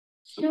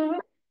shine.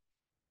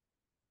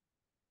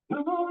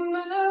 Come on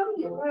now,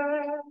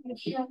 let it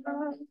shine.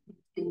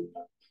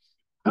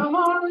 Come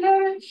on,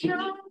 let it shine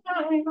on.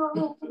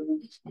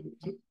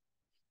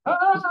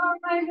 Oh,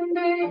 make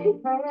me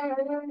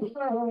happy.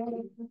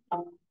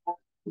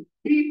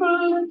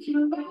 People, let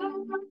your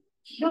light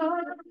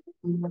shine.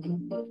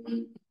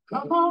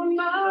 Come on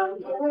now,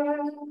 let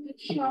it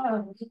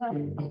shine.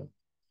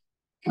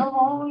 Come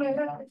on, let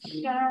it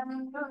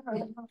shine.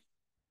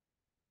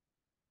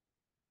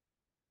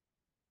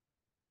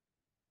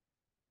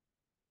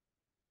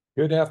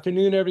 Good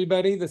afternoon,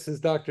 everybody. This is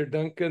Dr.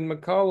 Duncan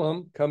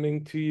McCollum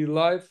coming to you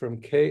live from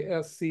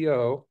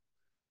KSCO.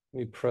 Let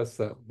me press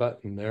that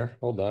button there.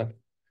 Hold on.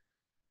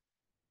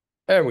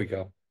 There we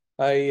go.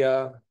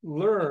 I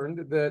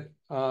learned that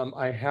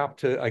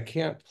I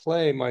can't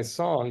play my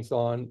songs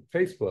on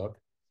Facebook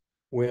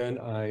when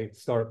I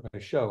start my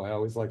show. I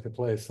always like to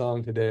play a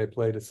song. Today I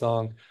played a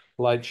song,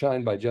 Light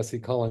Shine by Jesse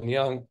Cullen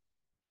Young,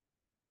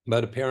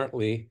 but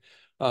apparently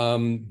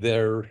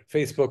their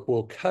Facebook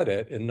will cut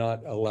it and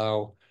not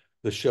allow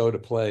the show to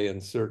play in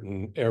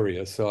certain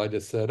areas. So I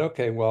just said,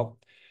 okay, well,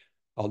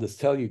 I'll just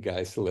tell you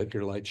guys to let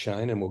your light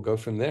shine and we'll go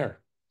from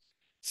there.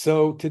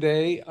 So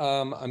today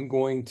I'm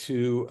going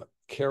to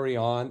carry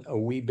on a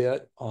wee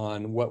bit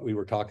on what we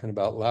were talking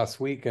about last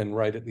week and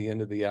right at the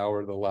end of the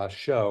hour of the last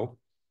show.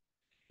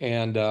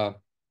 And,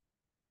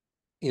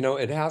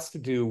 it has to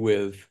do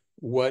with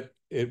what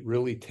it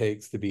really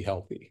takes to be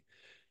healthy.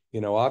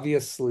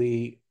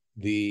 Obviously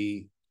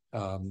the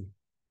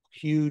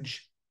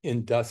huge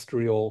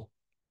industrial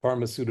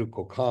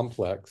pharmaceutical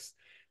complex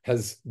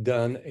has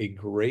done a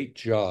great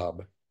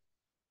job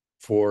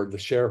for the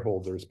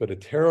shareholders, but a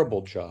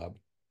terrible job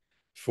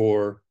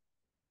for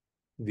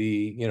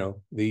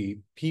the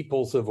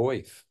peoples of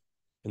Oath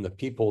and the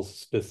peoples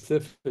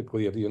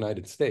specifically of the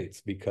United States,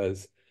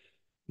 because,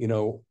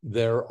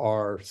 there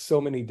are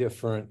so many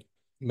different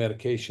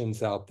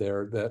medications out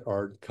there that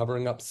are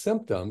covering up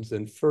symptoms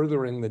and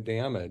furthering the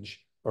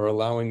damage or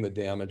allowing the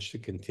damage to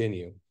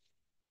continue.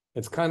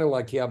 It's kind of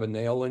like you have a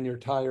nail in your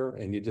tire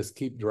and you just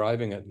keep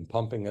driving it and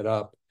pumping it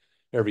up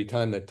every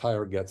time the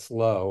tire gets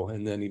low,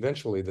 and then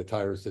eventually the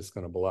tire is just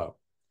going to blow.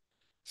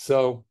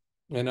 So,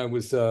 and I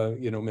was,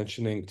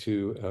 mentioning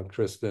to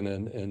Kristen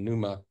and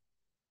Numa,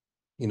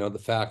 the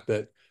fact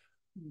that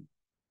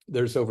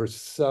there's over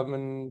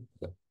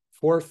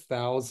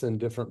 4,000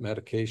 different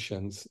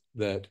medications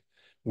that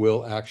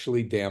will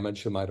actually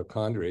damage the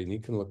mitochondria. And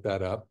you can look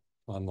that up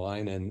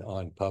online and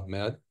on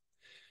PubMed.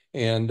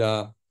 And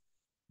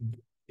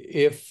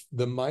if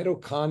the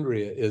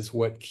mitochondria is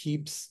what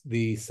keeps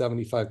the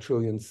 75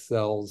 trillion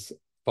cells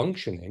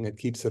functioning, it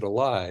keeps it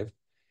alive,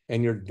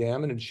 and you're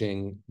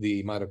damaging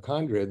the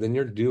mitochondria, then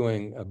you're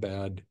doing a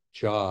bad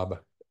job,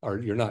 or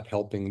you're not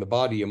helping the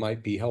body. You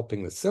might be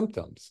helping the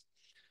symptoms,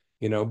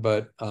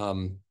 but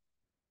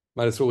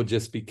might as well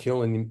just be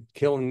killing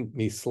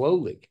me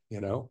slowly,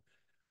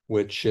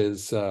 which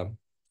is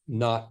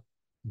not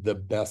the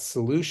best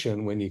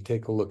solution when you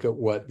take a look at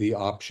what the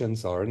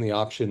options are. And the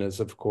option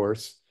is, of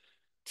course,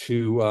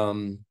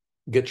 to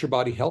get your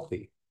body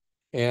healthy.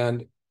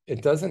 And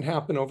it doesn't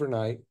happen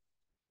overnight.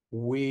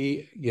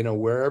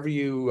 Wherever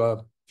you,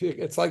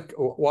 it's like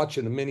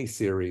watching a mini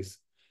series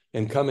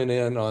and coming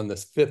in on the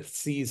 5th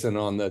season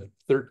on the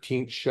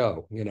 13th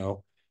show,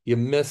 you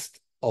missed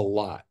a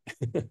lot.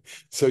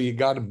 So you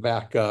got to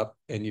back up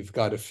and you've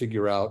got to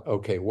figure out,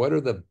 okay, what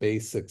are the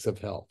basics of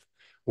health?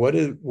 What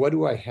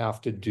do I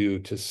have to do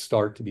to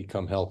start to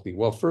become healthy?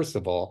 Well, first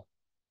of all,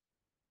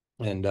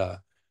 and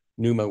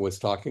Numa was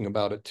talking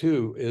about it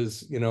too,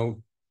 is,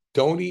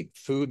 don't eat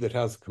food that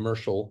has a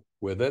commercial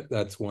with it.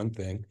 That's one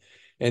thing.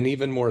 And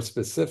even more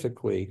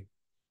specifically,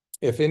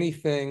 if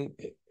anything,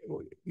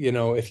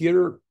 if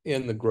you're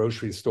in the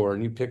grocery store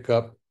and you pick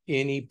up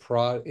any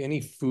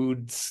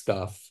food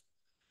stuff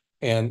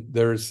and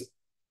there's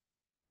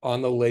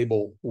on the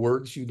label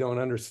words you don't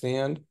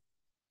understand,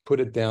 put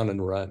it down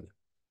and run,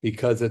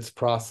 because it's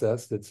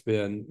processed, it's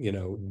been,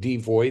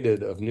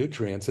 devoided of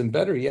nutrients. And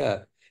better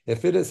yet,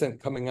 if it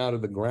isn't coming out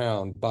of the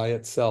ground by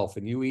itself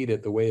and you eat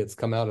it the way it's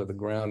come out of the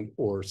ground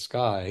or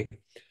sky,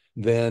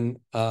 then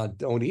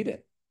don't eat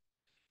it.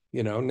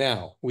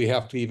 Now we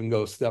have to even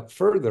go a step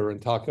further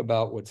and talk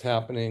about what's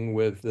happening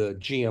with the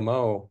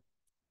GMO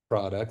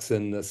products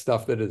and the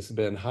stuff that has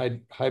been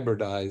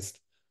hybridized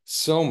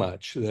so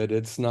much that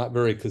it's not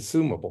very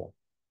consumable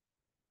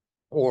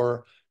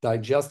or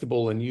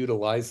digestible and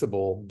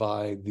utilizable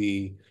by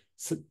the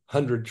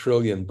 100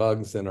 trillion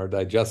bugs in our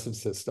digestive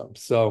system.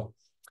 So,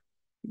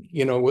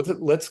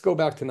 let's go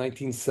back to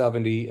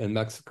 1970 in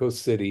Mexico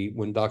City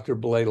when Dr.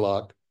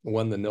 Blaylock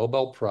won the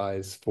Nobel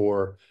Prize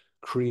for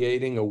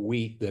creating a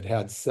wheat that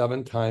had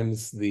 7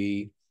 times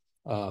the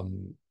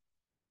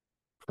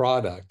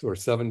product or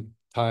 7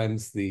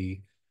 times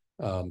the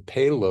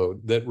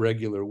payload that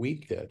regular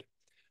wheat did.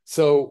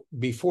 So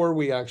before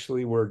we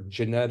actually were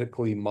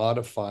genetically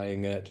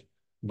modifying it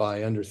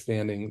by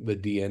understanding the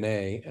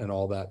DNA and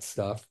all that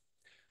stuff,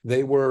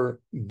 they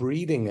were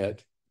breeding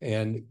it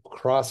and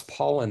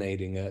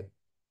cross-pollinating it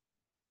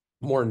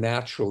more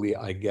naturally,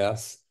 I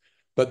guess,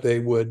 but they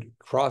would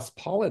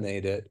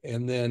cross-pollinate it,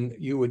 and then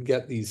you would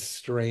get these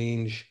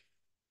strange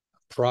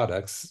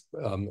products,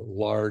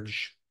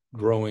 large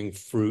growing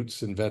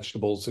fruits and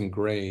vegetables and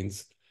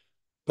grains,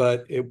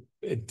 but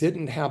it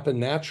didn't happen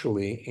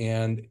naturally,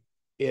 and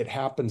it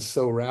happened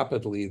so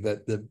rapidly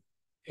that the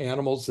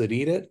animals that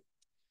eat it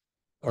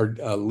or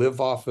live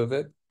off of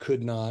it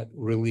could not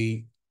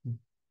really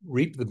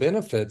reap the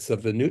benefits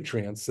of the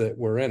nutrients that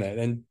were in it.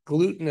 And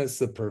gluten is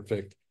the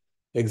perfect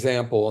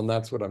example, and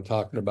that's what I'm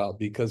talking about,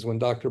 because when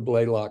Dr.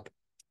 Blaylock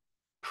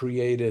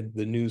created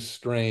the new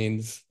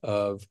strains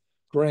of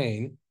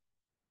grain,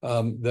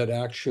 that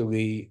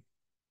actually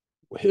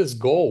his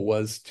goal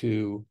was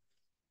to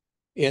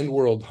end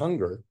world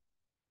hunger.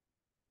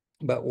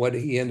 But what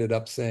he ended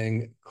up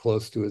saying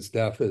close to his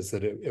death is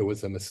that it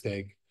was a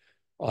mistake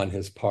on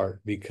his part,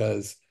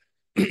 because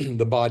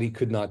the body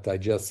could not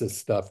digest this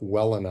stuff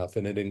well enough,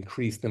 and it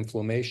increased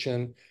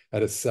inflammation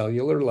at a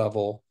cellular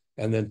level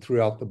and then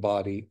throughout the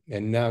body.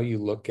 And now you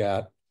look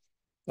at,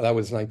 that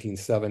was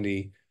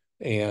 1970,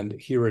 and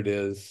here it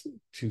is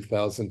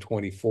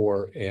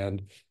 2024,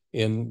 and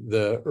in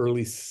the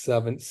early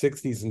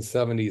 60s and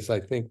 70s, I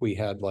think we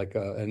had like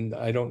and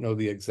I don't know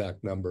the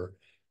exact number,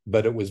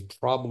 but it was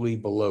probably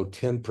below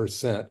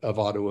 10% of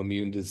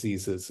autoimmune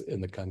diseases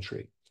in the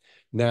country.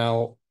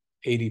 Now,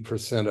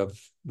 80% of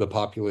the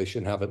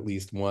population have at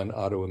least one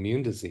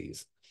autoimmune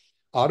disease.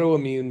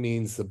 Autoimmune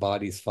means the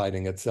body's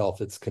fighting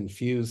itself. It's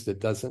confused. It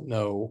doesn't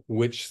know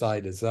which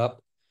side is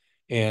up.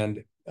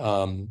 And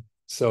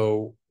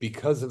so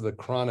because of the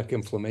chronic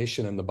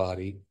inflammation in the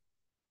body's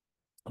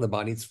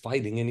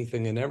fighting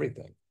anything and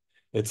everything.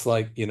 It's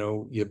like,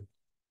 you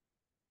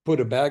put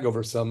a bag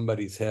over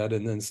somebody's head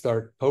and then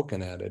start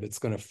poking at it. It's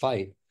going to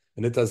fight,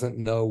 and it doesn't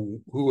know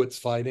who it's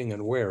fighting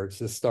and where. It's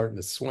just starting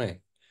to swing.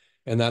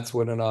 And that's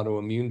what an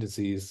autoimmune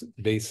disease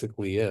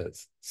basically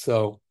is.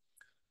 So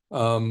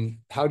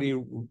how do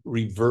you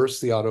reverse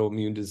the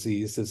autoimmune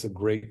disease is a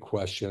great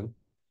question.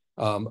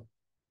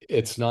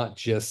 It's not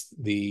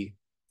just the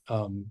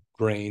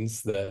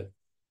grains that,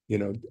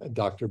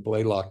 Dr.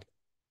 Blaylock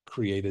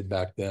created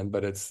back then,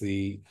 but it's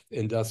the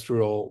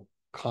industrial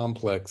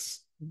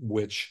complex,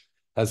 which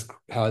has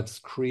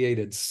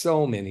created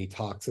so many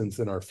toxins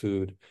in our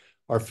food.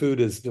 Our food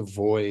is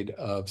devoid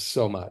of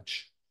so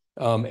much.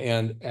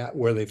 And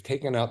where they've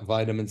taken out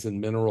vitamins and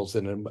minerals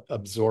in an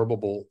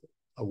absorbable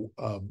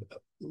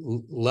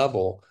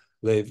level,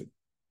 they've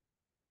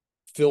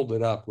filled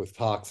it up with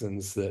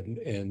toxins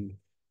and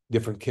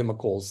different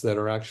chemicals that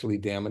are actually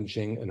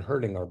damaging and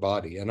hurting our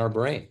body and our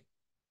brain.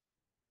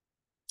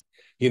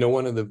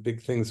 One of the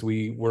big things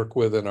we work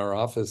with in our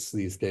office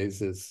these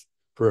days is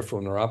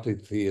peripheral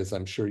neuropathy, as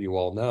I'm sure you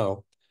all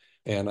know.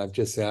 And I've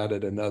just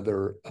added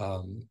another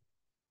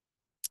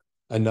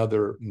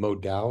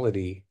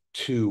modality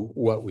to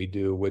what we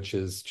do, which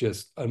is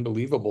just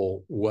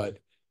unbelievable what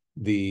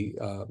the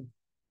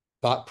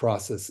thought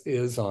process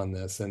is on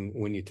this. And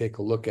when you take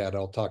a look at it,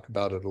 I'll talk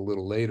about it a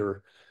little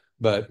later,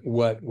 but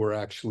what we're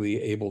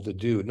actually able to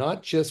do,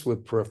 not just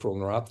with peripheral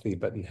neuropathy,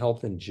 but in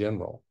health in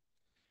general.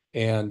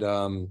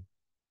 And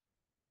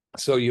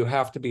so you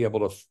have to be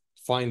able to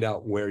find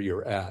out where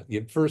you're at.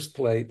 You first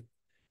plate,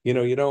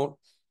 you don't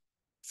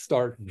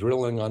start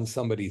drilling on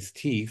somebody's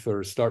teeth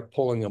or start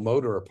pulling a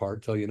motor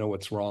apart till you know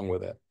what's wrong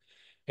with it.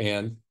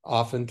 And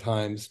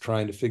oftentimes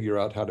trying to figure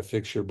out how to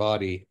fix your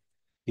body,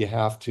 you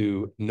have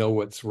to know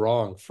what's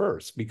wrong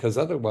first, because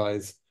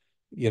otherwise,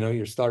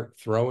 you start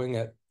throwing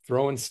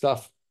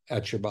stuff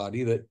at your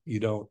body that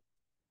you don't,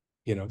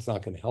 it's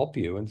not going to help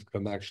you and it's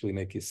going to actually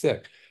make you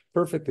sick.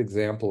 Perfect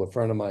example, a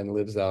friend of mine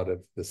lives out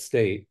of the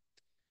state,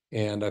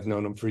 and I've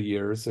known him for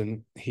years,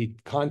 and he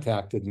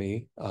contacted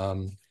me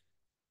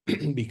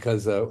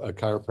because a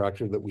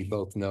chiropractor that we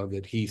both know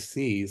that he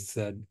sees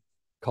said,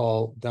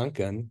 call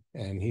Duncan,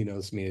 and he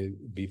knows me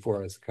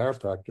before as a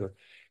chiropractor.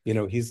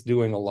 He's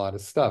doing a lot of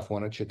stuff. Why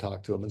don't you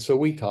talk to him? And so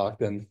we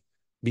talked, and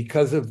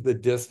because of the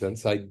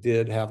distance, I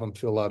did have him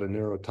fill out a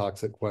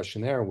neurotoxic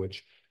questionnaire,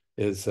 which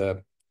is,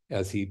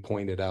 as he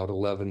pointed out,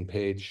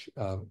 11-page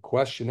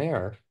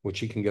questionnaire,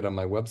 which you can get on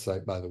my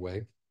website, by the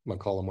way,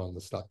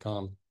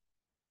 McCollumWellness.com.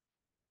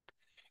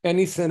 And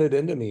he sent it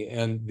in to me,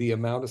 and the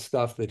amount of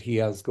stuff that he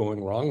has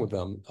going wrong with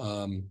him,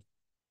 I'm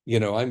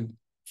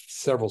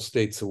several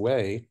states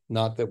away.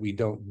 Not that we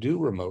don't do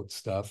remote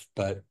stuff,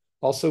 but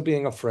also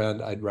being a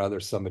friend, I'd rather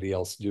somebody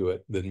else do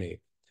it than me.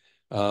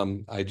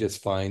 I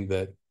just find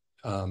that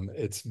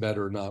it's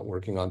better not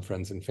working on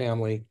friends and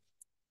family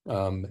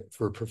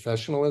for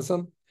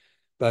professionalism.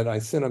 But I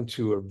sent him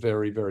to a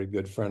very, very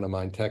good friend of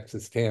mine,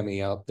 Texas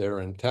Tammy, out there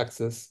in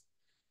Texas.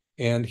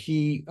 And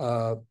he,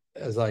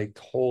 as I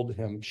told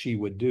him she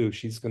would do,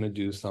 she's going to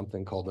do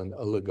something called an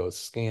oligo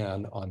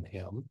scan on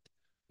him,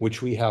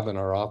 which we have in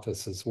our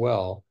office as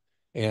well.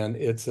 And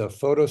it's a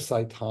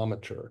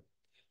photocytometry.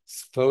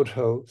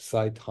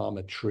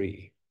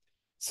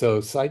 So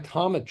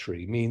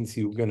cytometry means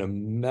you're going to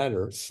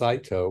measure,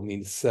 cyto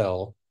means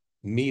cell,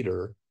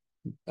 meter,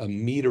 a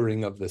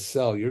metering of the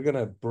cell. You're going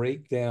to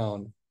break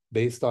down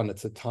based on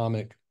its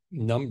atomic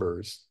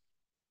numbers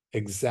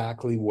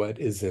exactly what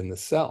is in the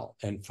cell.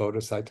 And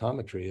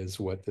photocytometry is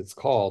what it's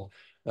called.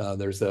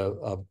 There's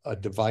a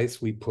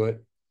device we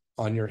put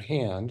on your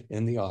hand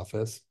in the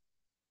office,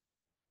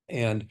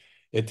 and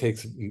it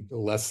takes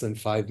less than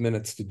 5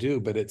 minutes to do,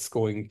 but it's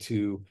going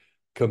to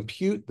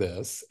compute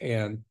this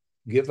and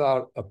give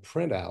out a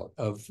printout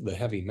of the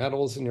heavy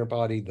metals in your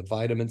body, the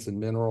vitamins and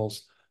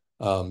minerals,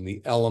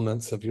 the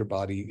elements of your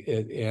body,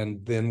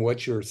 and then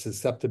what your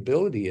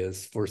susceptibility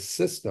is for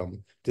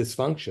system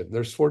dysfunction.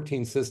 There's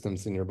 14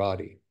 systems in your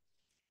body.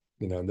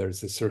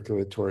 There's the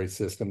circulatory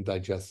system,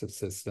 digestive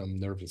system,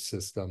 nervous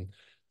system,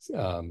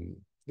 um,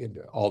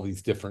 all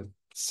these different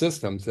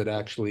systems that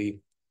actually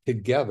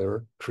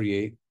together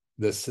create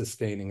the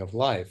sustaining of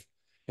life.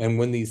 And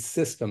when these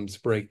systems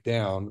break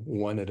down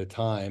one at a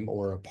time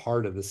or a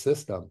part of the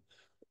system,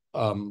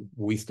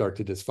 we start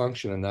to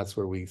dysfunction, and that's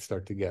where we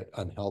start to get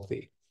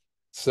unhealthy.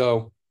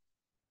 So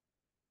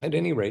at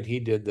any rate, he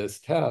did this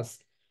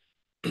test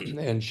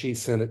and she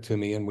sent it to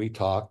me, and we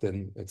talked,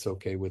 and it's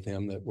okay with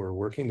him that we're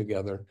working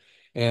together.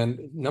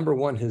 And number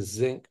one, his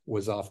zinc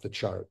was off the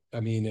chart.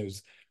 I mean, it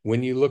was,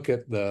 when you look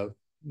at the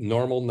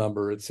normal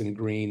number, it's in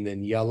green,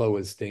 then yellow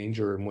is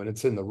danger, and when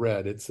it's in the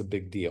red, it's a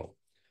big deal.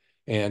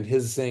 And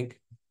his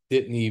zinc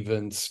didn't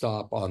even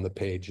stop on the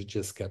page, it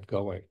just kept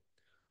going.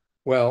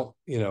 Well,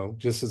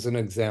 just as an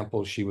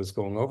example, she was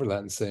going over that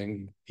and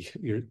saying,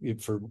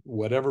 for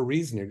whatever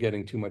reason, you're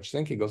getting too much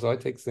zinc. He goes, oh, I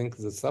take zinc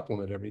as a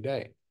supplement every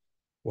day.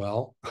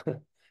 Well,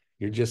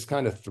 you're just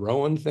kind of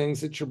throwing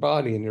things at your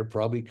body, and you're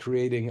probably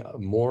creating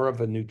more of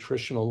a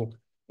nutritional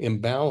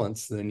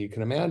imbalance than you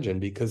can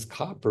imagine, because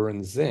copper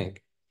and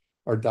zinc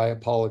are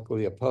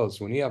diapolically opposed.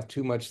 When you have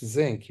too much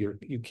zinc,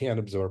 you can't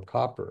absorb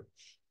copper.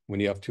 When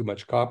you have too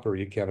much copper,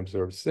 you can't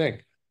absorb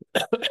zinc.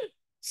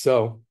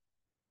 So,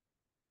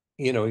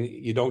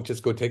 you don't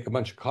just go take a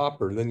bunch of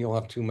copper, then you'll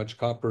have too much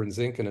copper and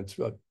zinc, and it's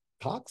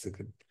toxic,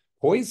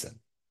 poison.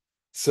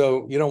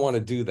 So you don't want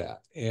to do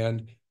that.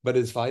 But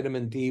his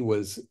vitamin D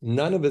was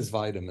none of his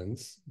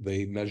vitamins.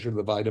 They measured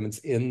the vitamins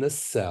in the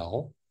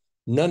cell.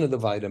 None of the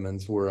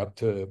vitamins were up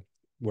to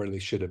where they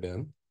should have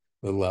been,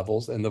 the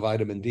levels. And the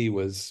vitamin D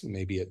was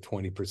maybe at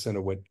 20%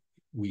 of what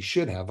we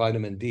should have.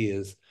 Vitamin D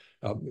is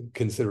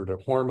considered a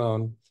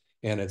hormone,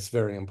 and it's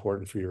very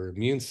important for your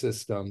immune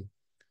system,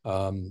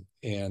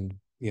 and,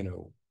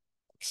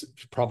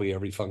 probably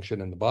every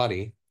function in the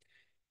body.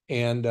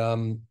 And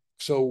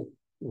so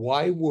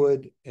why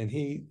would, and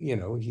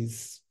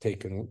he's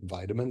taking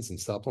vitamins and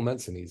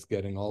supplements, and he's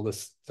getting all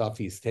this stuff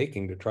he's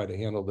taking to try to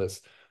handle this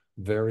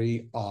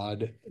very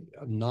odd,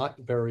 not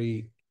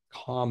very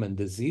common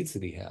disease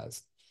that he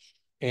has.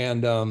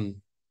 And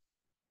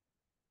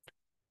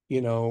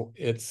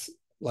it's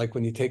like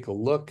when you take a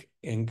look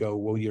and go,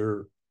 well,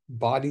 your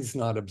body's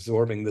not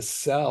absorbing, the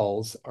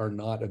cells are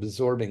not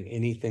absorbing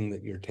anything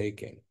that you're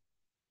taking,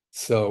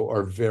 so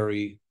are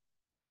very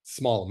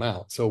small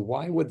amount. So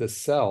why would the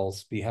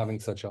cells be having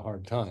such a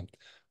hard time?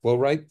 Well,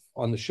 right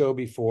on the show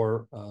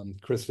before,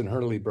 Kristen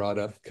Hurley brought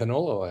up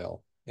canola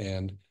oil,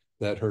 and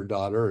that her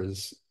daughter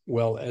is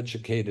well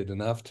educated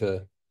enough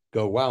to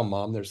go, wow,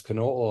 mom, there's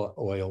canola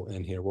oil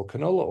in here. Well,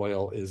 canola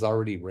oil is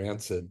already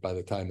rancid by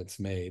the time it's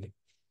made.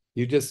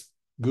 You just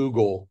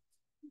Google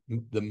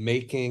the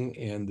making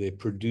and the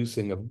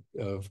producing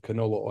of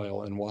canola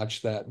oil and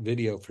watch that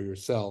video for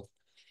yourself,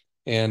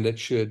 and it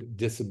should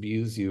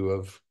disabuse you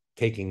of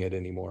taking it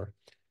anymore.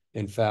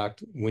 In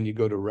fact, when you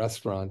go to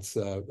restaurants,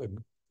 a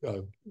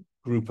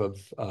group of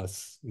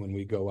us, when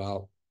we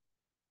go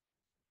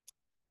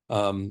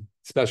out,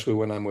 especially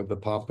when I'm with the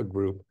Papa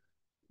group,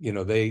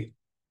 they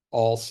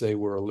all say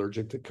we're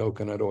allergic to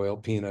coconut oil,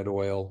 peanut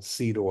oil,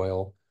 seed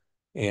oil.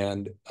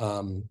 And,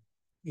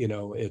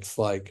 it's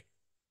like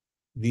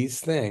these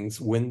things,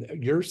 when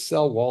your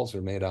cell walls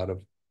are made out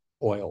of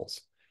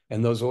oils,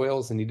 and those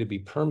oils need to be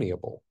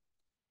permeable.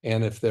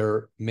 And if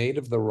they're made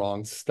of the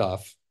wrong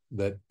stuff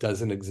that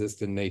doesn't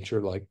exist in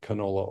nature, like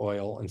canola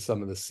oil and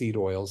some of the seed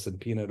oils and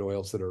peanut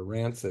oils that are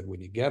rancid when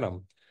you get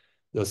them,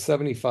 those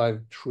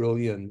 75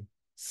 trillion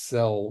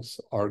cells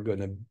are going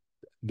to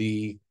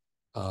be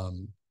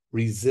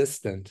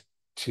resistant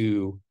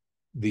to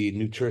the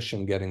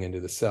nutrition getting into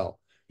the cell.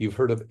 You've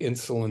heard of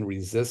insulin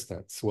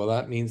resistance. Well,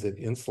 that means that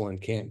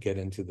insulin can't get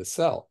into the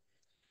cell.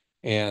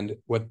 And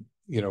what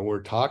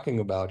we're talking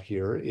about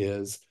here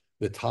is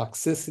the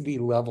toxicity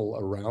level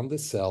around the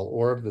cell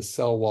or of the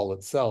cell wall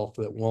itself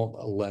that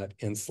won't let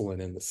insulin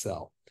in the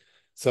cell.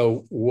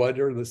 So what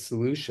are the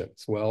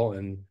solutions? Well,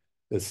 in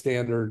the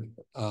standard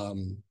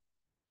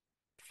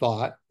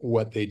thought,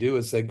 what they do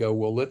is they go,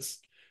 well, let's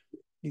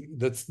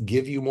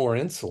give you more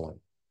insulin.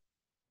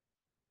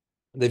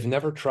 They've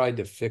never tried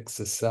to fix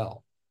a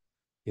cell.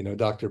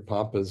 Dr.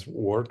 Pompa's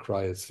war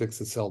cry is fix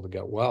the cell to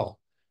get well.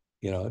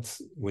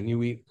 It's when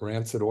you eat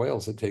rancid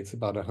oils, it takes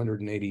about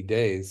 180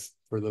 days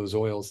for those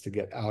oils to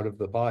get out of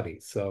the body.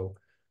 So,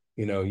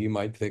 you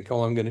might think,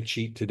 oh, I'm going to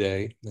cheat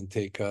today and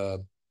take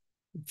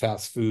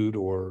fast food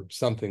or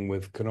something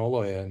with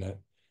canola in it.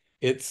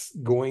 It's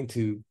going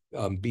to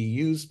be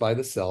used by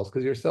the cells,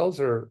 because your cells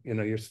are,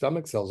 your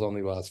stomach cells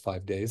only last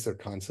 5 days. They're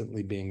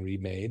constantly being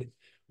remade.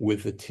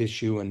 with the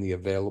tissue and the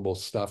available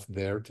stuff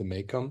there to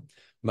make them.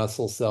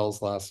 Muscle cells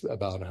last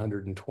about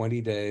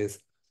 120 days,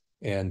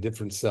 and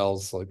different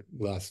cells like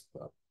last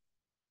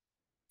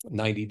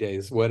 90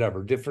 days,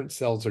 whatever. Different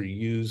cells are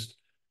used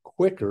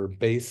quicker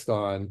based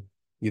on,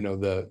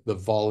 the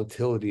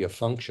volatility of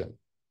function.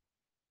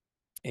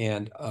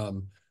 And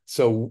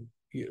so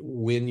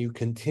when you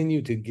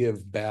continue to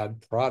give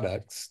bad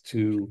products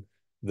to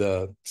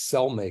the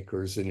cell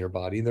makers in your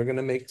body, they're going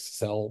to make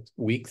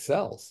weak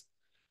cells.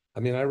 I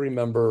mean, I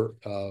remember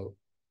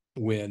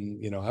when,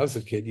 I was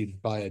a kid,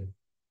 you'd buy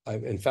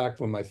in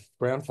fact, when my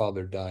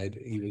grandfather died,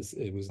 it was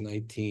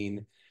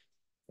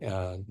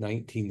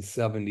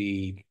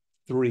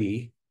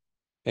 1973,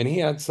 and he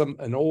had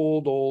an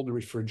old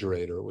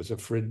refrigerator. It was a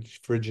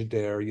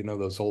Frigidaire,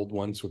 those old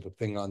ones with the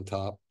thing on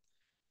top.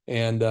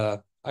 And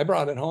I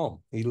brought it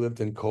home. He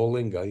lived in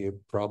Coalinga. You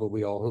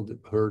probably all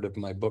heard of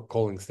my book,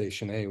 Coaling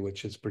Station A,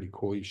 which is pretty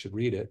cool. You should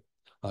read it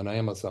on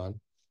Amazon.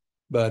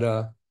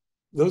 But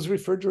those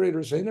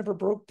refrigerators, they never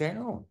broke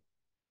down.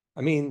 I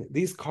mean,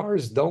 these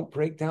cars don't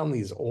break down,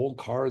 these old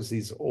cars,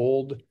 these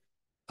old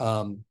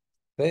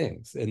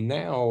things. And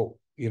now,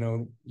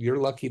 you're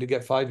lucky to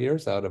get 5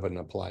 years out of an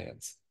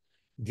appliance.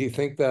 Do you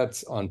think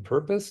that's on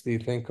purpose? Do you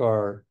think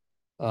our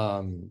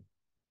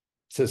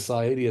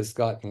society has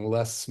gotten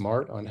less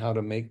smart on how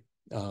to make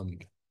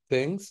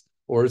things?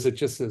 Or is it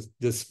just a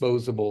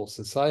disposable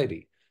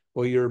society?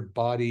 Well, your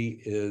body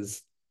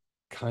is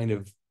kind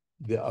of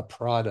a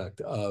product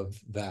of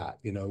that.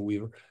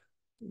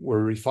 We're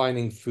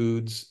refining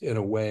foods in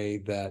a way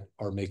that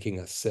are making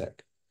us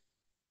sick.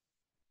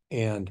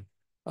 And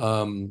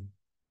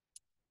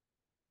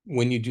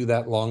when you do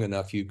that long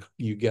enough, you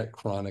get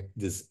chronic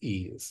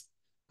disease.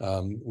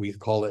 We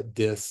call it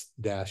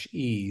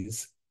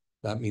dis-ease.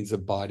 That means the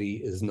body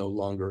is no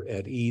longer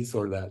at ease,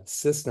 or that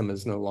system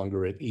is no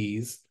longer at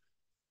ease.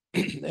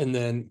 And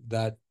then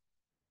that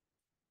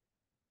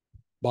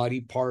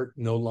body part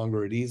no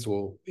longer at ease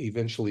will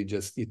eventually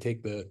you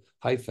take the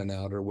hyphen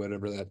out or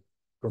whatever that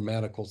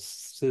grammatical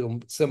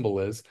symbol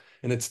is,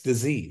 and it's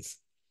disease.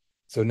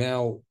 So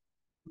now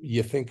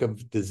you think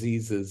of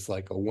disease as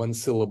like a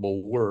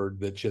one-syllable word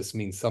that just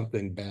means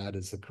something bad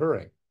is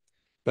occurring.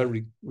 But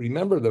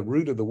remember, the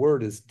root of the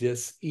word is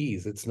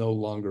dis-ease. It's no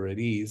longer at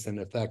ease. And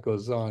if that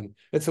goes on,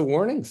 it's a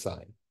warning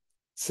sign.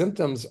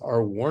 Symptoms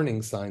are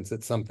warning signs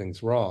that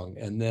something's wrong.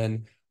 And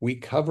then we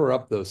cover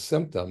up those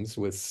symptoms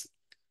with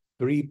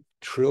 $3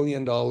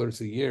 trillion a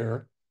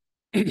year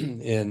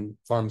in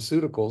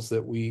pharmaceuticals,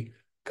 that we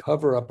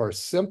cover up our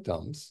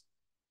symptoms.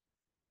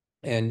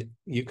 And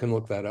you can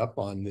look that up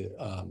on the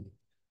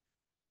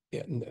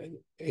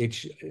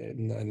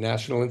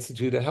National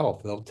Institute of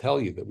Health. They'll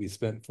tell you that we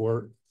spent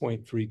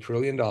 $4.3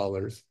 trillion.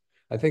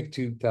 I think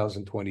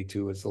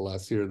 2022 is the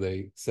last year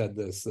they said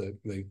this, that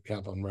they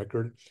have on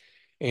record,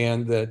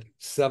 and that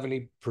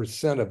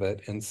 70% of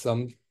it, and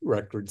some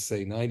records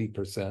say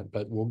 90%,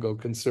 but we'll go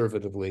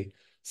conservatively,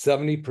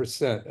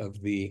 70%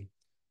 of the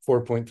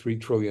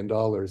 $4.3 trillion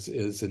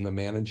is in the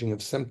managing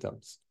of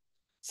symptoms.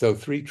 So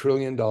 $3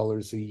 trillion a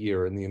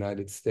year in the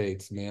United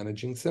States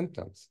managing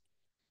symptoms.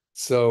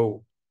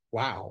 So,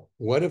 wow,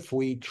 what if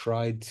we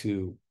tried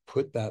to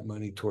put that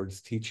money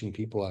towards teaching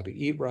people how to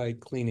eat right,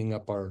 cleaning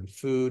up our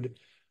food?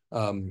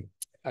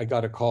 I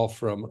got a call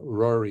from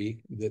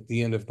Rory at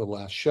the end of the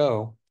last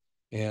show,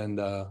 and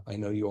I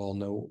know you all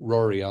know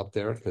Rory out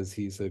there because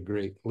he's a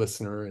great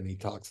listener and he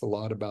talks a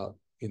lot about,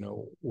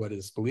 what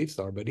his beliefs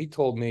are. But he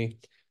told me,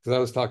 because I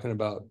was talking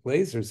about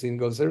lasers, he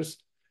goes, there's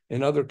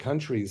in other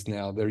countries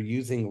now, they're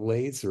using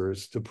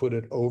lasers to put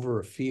it over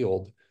a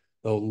field.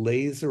 They'll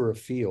laser a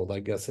field, I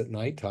guess, at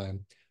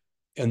nighttime,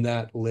 and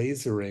that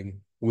lasering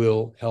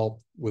will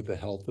help with the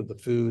health of the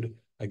food.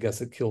 I guess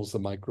it kills the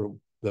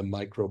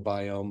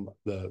microbiome,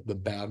 the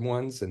bad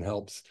ones, and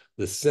helps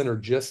the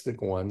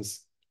synergistic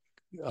ones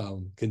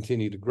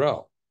continue to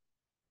grow.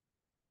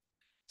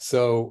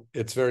 So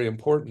it's very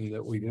important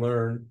that we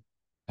learn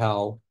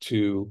how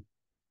to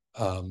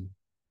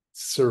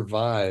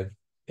survive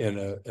in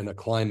a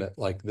climate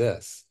like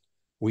this.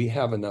 We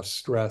have enough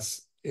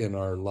stress in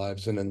our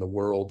lives and in the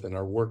world, in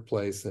our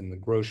workplace, in the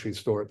grocery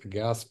store, at the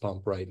gas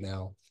pump right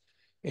now.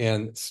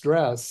 And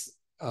stress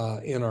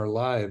in our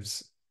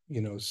lives,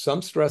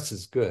 some stress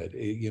is good.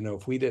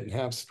 If we didn't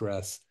have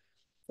stress,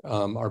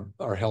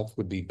 our health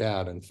would be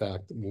bad. In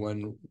fact,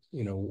 one,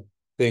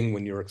 thing,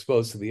 when you're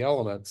exposed to the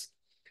elements,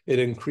 it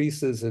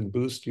increases and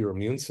boosts your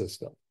immune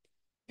system.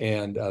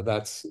 And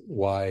that's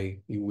why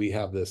we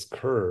have this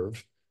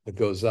curve that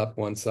goes up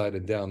one side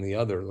and down the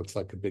other. It looks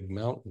like a big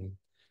mountain.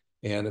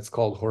 And it's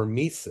called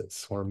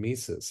hormesis.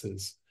 Hormesis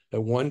is,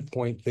 at one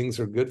point, things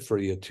are good for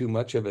you. Too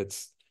much of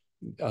it's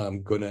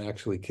going to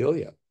actually kill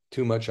you.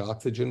 Too much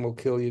oxygen will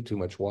kill you. Too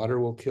much water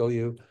will kill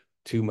you.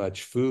 Too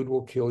much food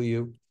will kill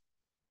you.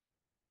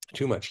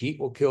 Too much heat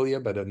will kill you,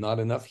 but not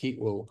enough heat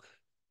will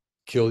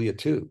kill you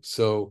too.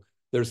 So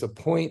there's a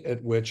point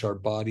at which our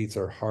bodies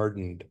are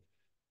hardened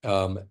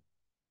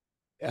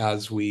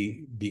as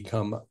we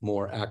become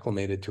more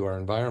acclimated to our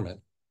environment.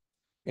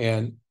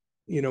 And,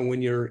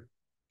 when you're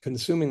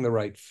consuming the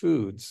right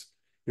foods,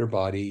 your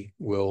body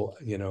will,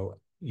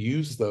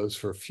 use those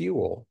for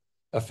fuel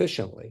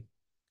efficiently.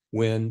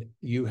 When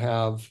you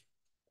have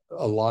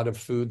a lot of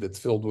food that's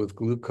filled with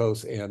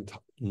glucose and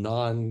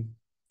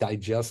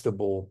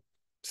non-digestible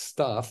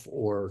stuff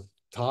or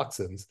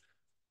toxins,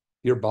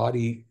 your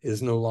body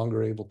is no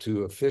longer able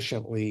to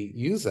efficiently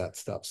use that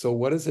stuff. So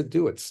what does it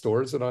do? It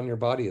stores it on your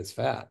body as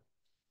fat.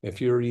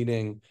 If you're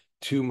eating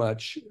too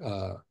much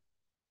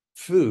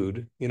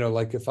food,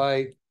 like if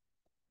I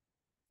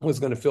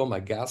was going to fill my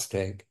gas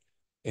tank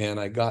and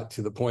I got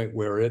to the point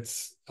where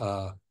it's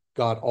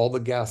got all the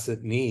gas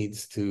it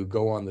needs to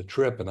go on the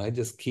trip, and I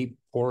just keep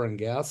pouring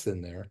gas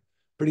in there,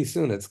 pretty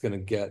soon it's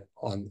going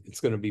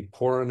to be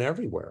pouring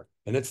everywhere,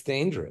 and it's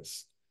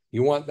dangerous.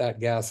 You want that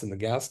gas in the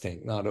gas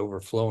tank, not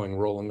overflowing,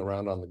 rolling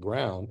around on the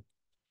ground.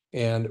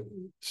 And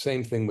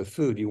same thing with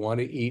food. You want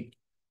to eat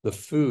the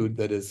food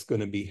that is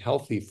going to be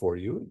healthy for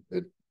you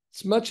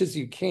as much as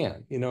you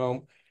can.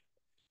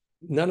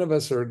 None of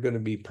us are going to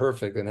be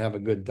perfect and have a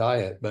good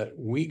diet, but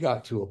we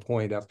got to a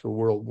point after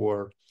World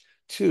War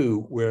II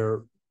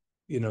where,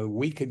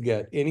 we could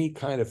get any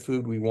kind of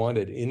food we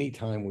wanted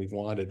anytime we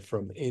wanted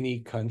from any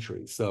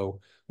country. So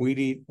we'd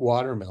eat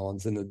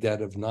watermelons in the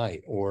dead of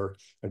night or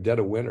a dead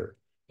of winter.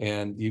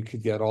 And you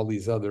could get all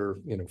these other,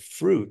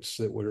 fruits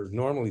that were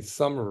normally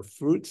summer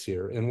fruits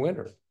here in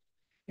winter.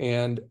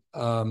 And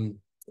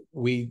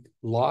we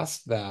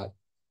lost that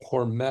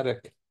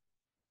hormetic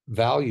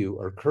value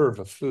or curve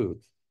of food.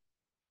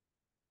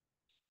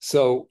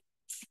 So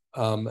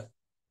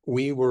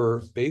we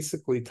were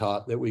basically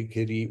taught that we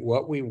could eat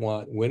what we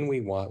want, when we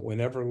want,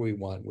 whenever we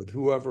want, with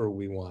whoever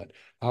we want,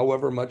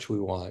 however much we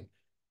want,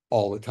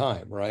 all the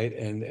time, right?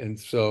 And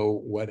so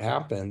what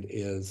happened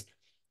is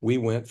we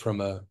went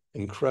from an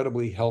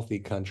incredibly healthy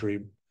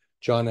country.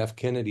 John F.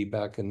 Kennedy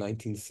back in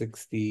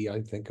 1960,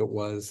 I think it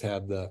was,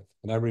 and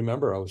I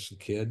remember I was a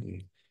kid,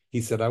 and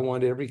he said, I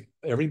want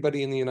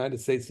everybody in the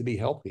United States to be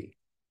healthy.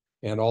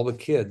 And all the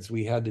kids,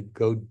 we had to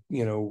go,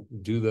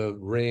 do the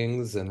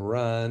rings and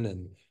run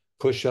and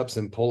push-ups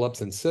and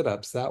pull-ups and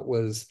sit-ups. That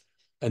was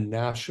a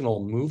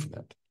national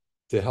movement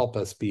to help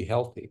us be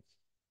healthy.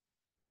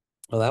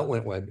 Well, that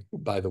went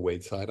by the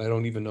wayside. I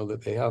don't even know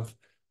that they have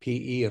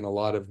PE in a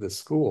lot of the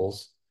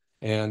schools.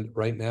 And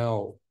right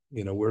now,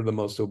 we're the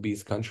most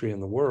obese country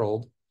in the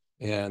world.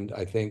 And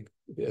I think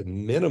at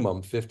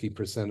minimum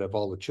 50% of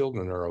all the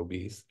children are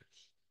obese.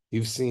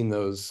 You've seen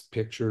those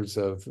pictures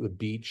of the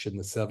beach in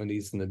the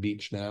 70s and the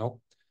beach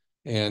now.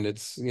 And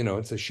it's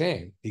a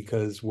shame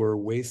because we're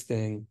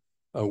wasting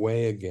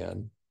away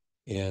again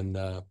in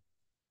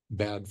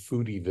bad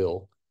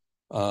foodieville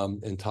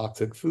and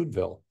toxic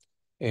foodville.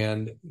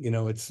 And, we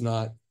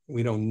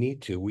don't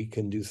need to, we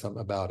can do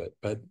something about it.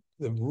 But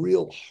the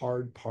real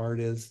hard part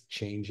is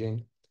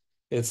changing.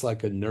 It's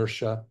like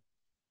inertia.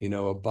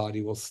 A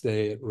body will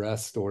stay at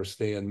rest or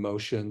stay in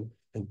motion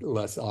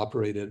unless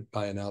operated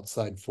by an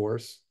outside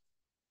force.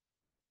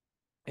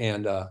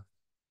 And I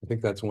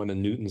think that's one of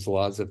Newton's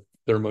laws of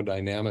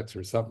thermodynamics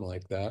or something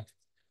like that.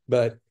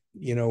 But,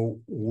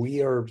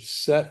 we are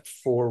set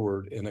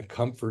forward in a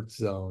comfort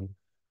zone.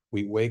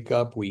 We wake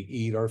up, we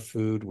eat our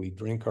food, we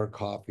drink our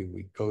coffee,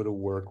 we go to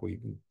work, we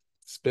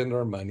spend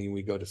our money,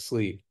 we go to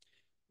sleep.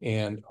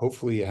 And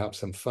hopefully you have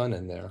some fun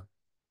in there.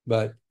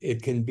 But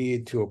it can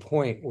be to a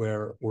point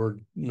where we're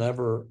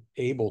never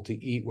able to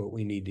eat what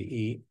we need to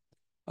eat.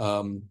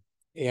 And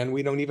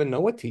we don't even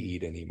know what to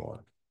eat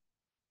anymore.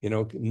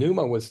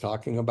 Numa was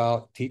talking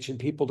about teaching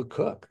people to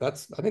cook. I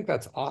think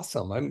that's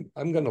awesome.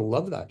 I'm going to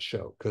love that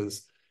show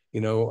because, I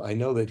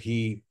know that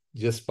he,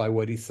 just by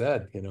what he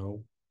said,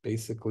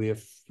 basically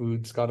if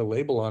food's got a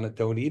label on it,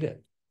 don't eat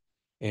it.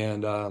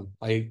 And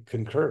I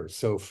concur.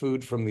 So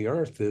food from the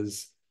earth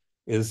is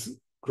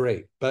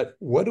great. But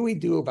what do we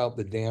do about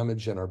the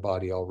damage in our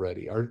body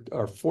already?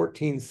 Our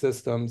 14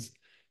 systems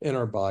in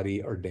our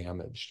body are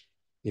damaged.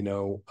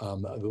 A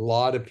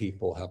lot of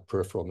people have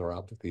peripheral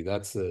neuropathy.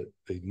 That's the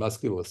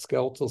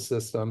musculoskeletal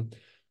system,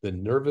 the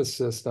nervous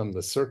system,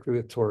 the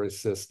circulatory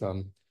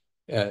system,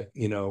 and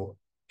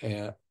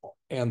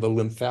the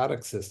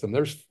lymphatic system.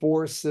 There's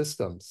 4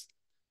 systems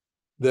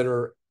that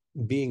are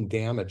being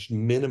damaged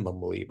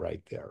minimally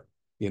right there.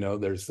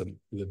 There's the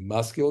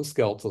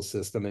musculoskeletal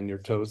system, and your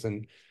toes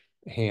and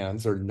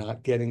hands are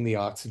not getting the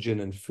oxygen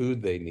and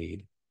food they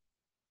need.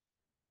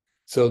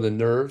 So the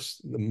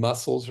nerves, the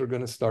muscles are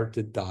going to start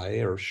to die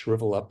or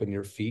shrivel up in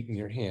your feet and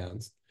your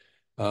hands.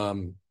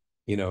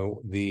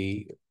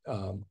 The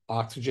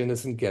oxygen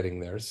isn't getting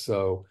there.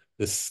 So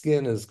the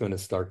skin is going to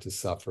start to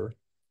suffer.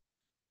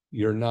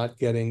 You're not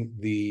getting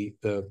the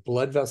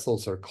blood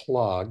vessels are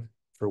clogged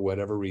for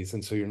whatever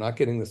reason. So you're not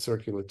getting the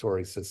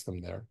circulatory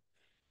system there.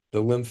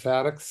 The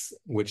lymphatics,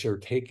 which are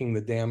taking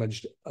the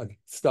damaged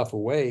stuff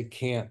away,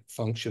 can't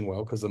function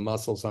well because the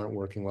muscles aren't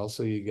working well.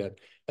 So you get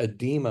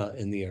edema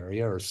in the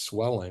area or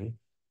swelling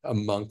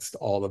amongst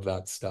all of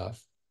that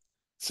stuff.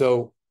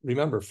 So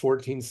remember,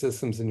 14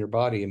 systems in your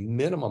body, a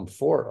minimum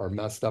 4 are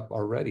messed up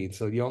already.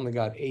 So you only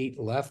got 8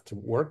 left to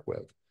work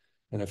with.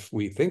 And if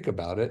we think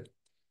about it,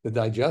 the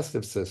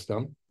digestive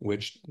system,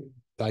 which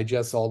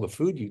digests all the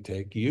food you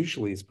take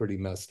usually is pretty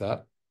messed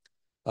up.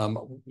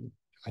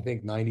 I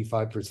think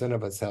 95%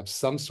 of us have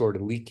some sort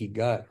of leaky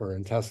gut or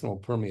intestinal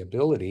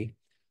permeability.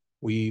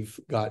 We've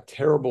got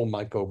terrible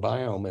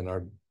microbiome in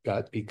our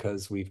gut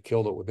because we've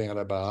killed it with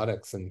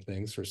antibiotics and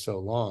things for so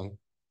long.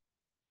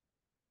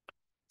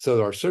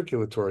 So our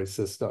circulatory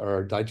system,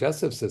 our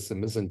digestive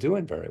system isn't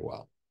doing very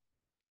well.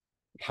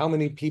 How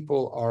many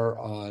people are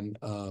on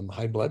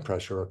high blood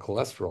pressure or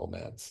cholesterol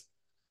meds?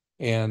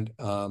 And,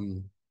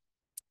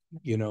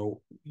 you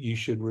know, you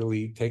should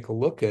really take a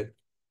look at,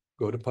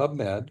 go to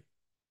PubMed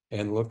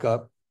and look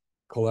up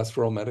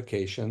cholesterol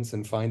medications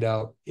and find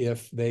out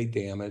if they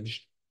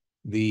damaged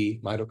the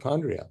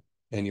mitochondria.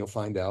 And you'll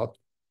find out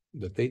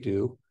that they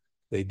do.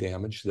 They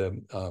damage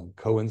the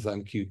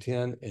coenzyme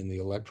Q10 in the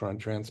electron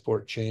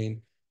transport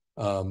chain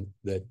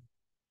that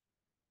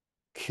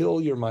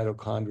kill your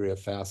mitochondria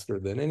faster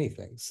than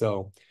anything.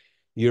 So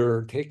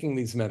you're taking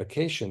these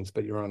medications,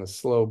 but you're on a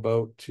slow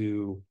boat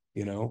to,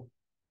 you know,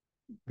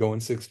 going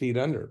 6 feet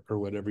under or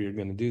whatever you're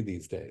going to do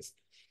these days.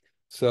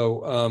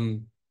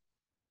 So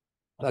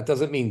that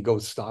doesn't mean go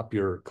stop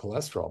your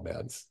cholesterol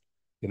meds.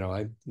 You know,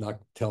 I'm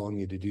not telling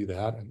you to do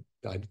that.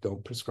 I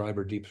don't prescribe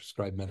or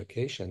de-prescribe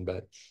medication,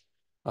 but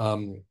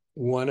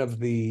one of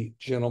the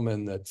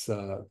gentlemen that's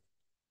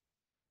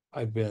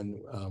I've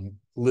been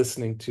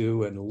listening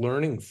to and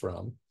learning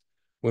from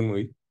when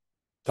we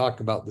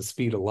talk about the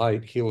speed of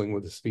light, healing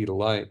with the speed of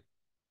light,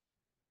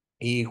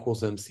 E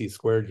equals MC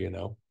squared, you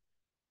know,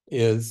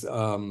 is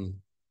talking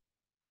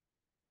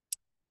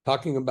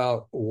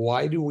about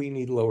why do we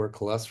need lower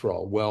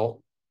cholesterol?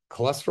 Well,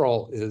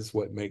 cholesterol is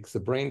what makes the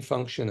brain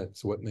function.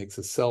 It's what makes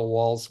the cell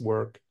walls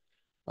work.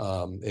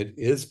 It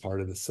is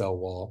part of the cell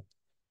wall.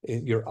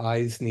 Your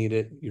eyes need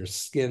it. Your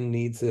skin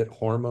needs it.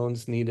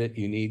 Hormones need it.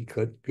 You need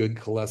good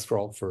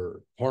cholesterol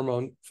for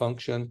hormone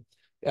function.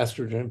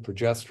 Estrogen,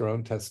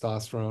 progesterone,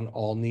 testosterone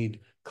all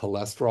need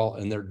cholesterol,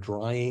 and they're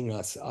drying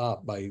us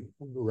up by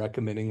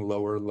recommending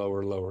lower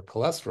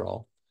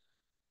cholesterol.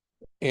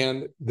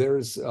 And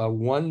there's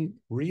one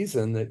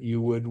reason that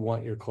you would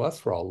want your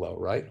cholesterol low,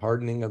 right?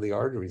 Hardening of the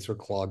arteries or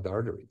clogged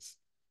arteries.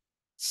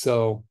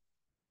 So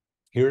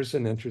here's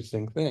an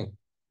interesting thing.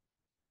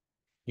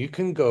 You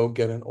can go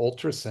get an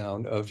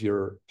ultrasound of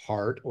your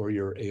heart or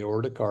your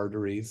aortic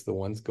arteries, the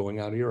ones going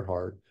out of your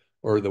heart,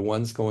 or the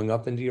ones going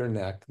up into your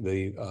neck,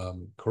 the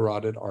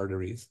carotid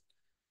arteries.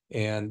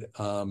 And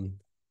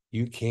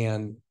you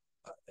can,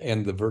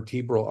 and the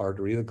vertebral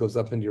artery that goes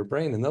up into your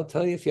brain, and they'll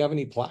tell you if you have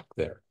any plaque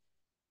there.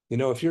 You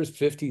know, if you're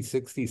 50,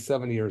 60,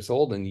 70 years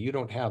old and you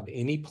don't have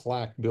any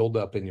plaque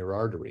buildup in your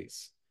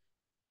arteries,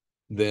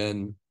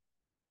 then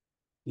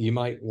you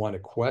might want to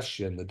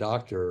question the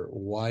doctor,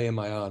 why am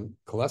I on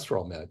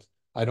cholesterol meds?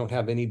 I don't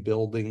have any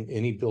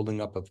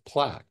building up of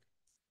plaque.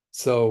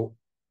 So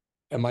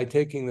am I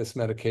taking this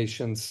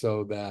medication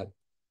so that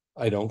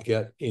I don't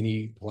get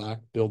any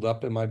plaque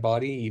buildup in my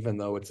body, even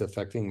though it's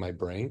affecting my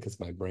brain, because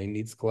my brain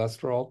needs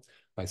cholesterol,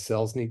 my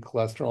cells need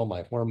cholesterol,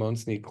 my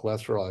hormones need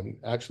cholesterol. I'm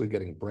actually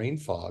getting brain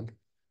fog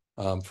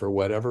for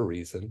whatever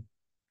reason,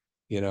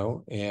 you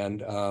know,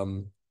 and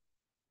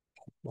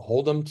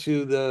hold them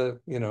to the,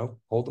 you know,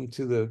 hold them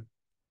to the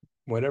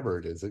whatever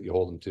it is that you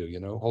hold them to, you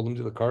know, hold them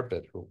to the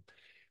carpet.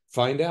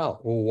 Find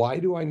out, well, why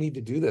do I need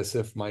to do this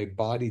if my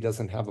body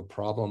doesn't have a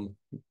problem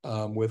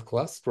with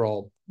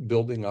cholesterol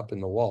building up in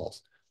the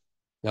walls?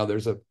 Now,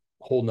 there's a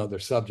whole nother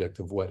subject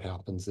of what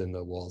happens in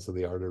the walls of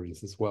the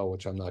arteries as well,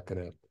 which I'm not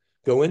going to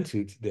go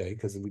into today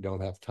because we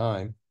don't have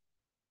time.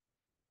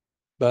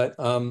 But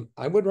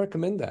I would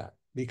recommend that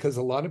because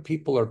a lot of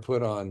people are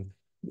put on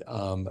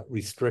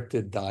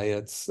restricted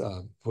diets,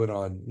 put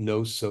on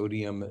no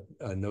sodium,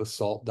 no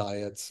salt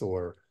diets,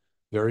 or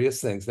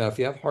various things. Now, if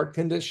you have heart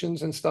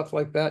conditions and stuff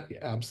like that,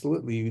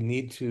 absolutely, you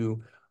need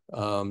to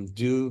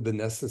do the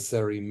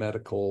necessary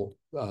medical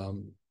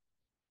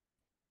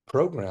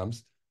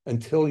programs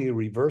until you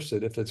reverse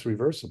it, if it's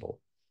reversible.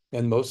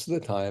 And most of the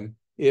time,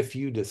 if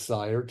you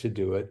desire to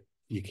do it,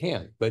 you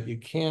can, but you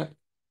can't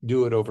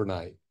do it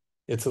overnight.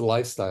 It's a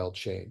lifestyle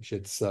change.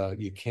 It's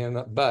you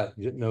cannot, but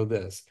you know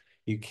this,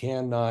 you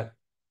cannot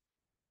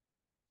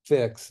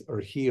fix or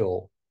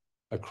heal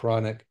a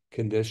chronic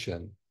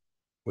condition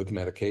with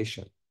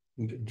medication.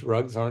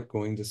 Drugs aren't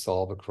going to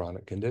solve a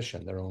chronic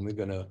condition. They're only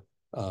going to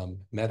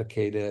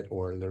medicate it,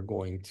 or they're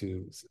going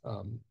to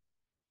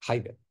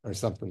hide it or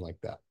something like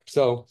that.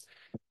 So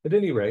at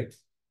any rate,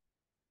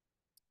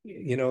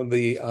 you know,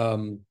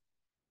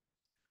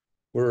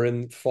 we're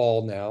in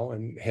fall now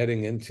and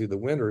heading into the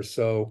winter.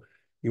 So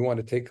you want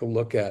to take a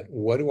look at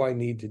what do I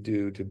need to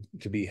do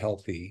to be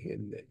healthy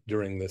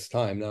during this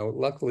time. Now,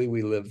 luckily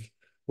we live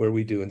where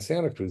we do in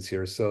Santa Cruz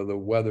here, so the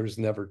weather's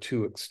never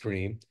too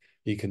extreme.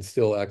 You can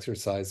still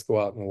exercise, go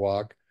out and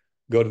walk,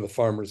 go to the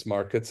farmers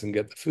markets and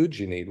get the food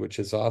you need, which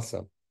is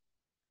awesome.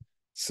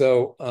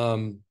 So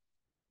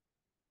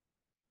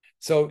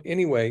so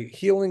anyway,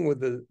 healing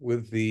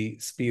with the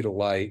speed of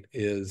light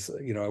is,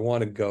 you know, I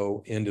want to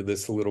go into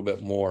this a little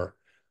bit more.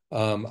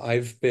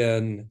 I've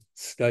been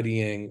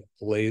studying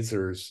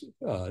lasers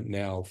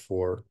now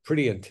for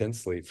pretty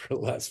intensely for the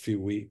last few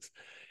weeks,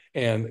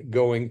 and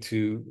going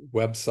to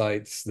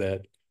websites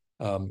that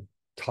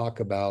talk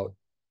about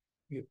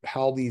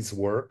how these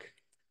work,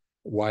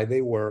 why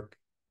they work,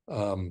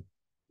 um,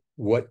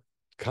 what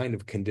kind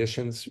of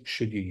conditions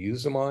should you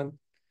use them on,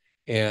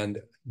 and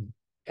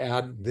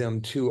add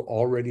them to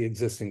already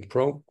existing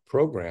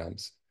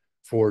programs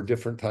for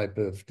different type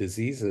of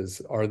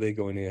diseases. Are they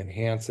going to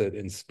enhance it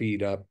and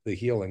speed up the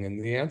healing?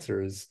 And the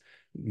answer is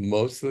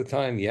most of the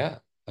time, yeah.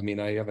 I mean,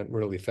 I haven't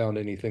really found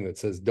anything that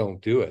says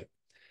don't do it.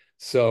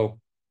 So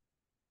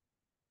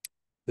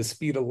the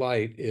speed of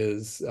light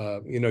is,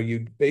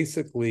 you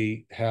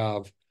basically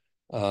have,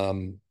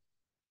 I'm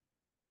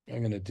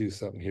going to do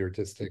something here.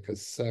 Just take a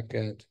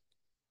second.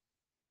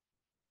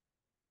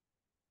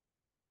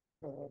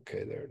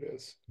 Okay, there it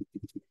is.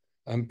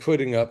 I'm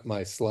putting up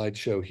my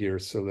slideshow here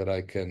so that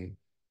I can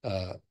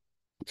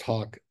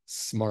talk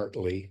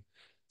smartly.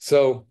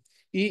 So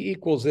E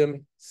equals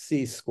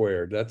mc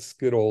squared. That's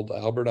good old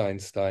Albert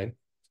Einstein.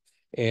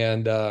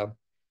 And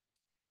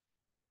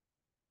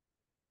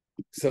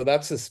so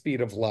that's the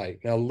speed of light.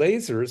 Now,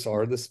 lasers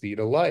are the speed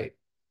of light,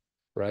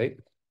 right?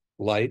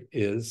 Light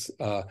is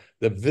the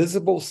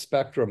visible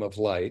spectrum of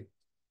light,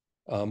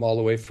 all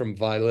the way from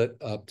violet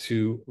up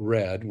to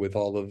red, with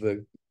all of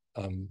the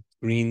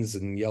greens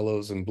and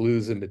yellows and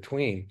blues in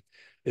between,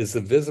 is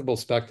the visible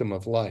spectrum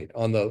of light.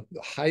 On the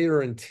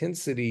higher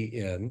intensity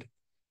end,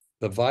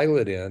 the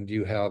violet end,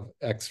 you have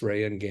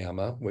X-ray and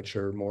gamma, which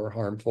are more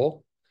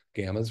harmful.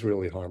 Gamma is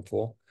really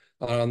harmful.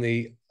 On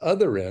the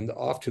other end,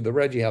 off to the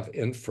red, you have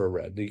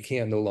infrared. You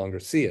can't no longer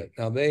see it.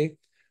 Now,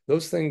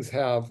 those things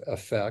have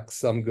effects,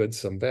 some good,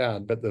 some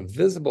bad, but the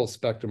visible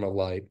spectrum of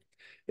light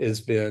has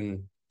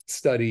been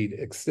studied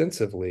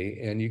extensively,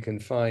 and you can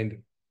find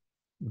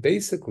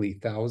basically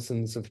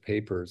thousands of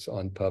papers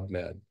on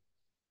PubMed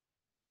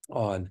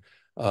on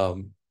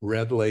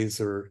red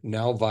laser,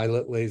 now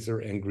violet laser,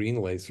 and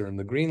green laser. And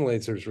the green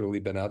laser has really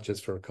been out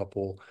just for a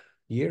couple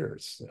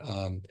years.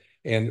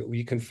 And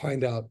you can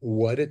find out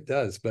what it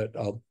does, but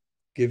I'll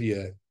give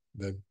you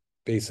the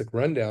basic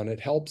rundown.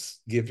 It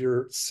helps give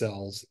your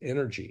cells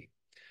energy.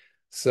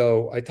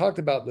 So I talked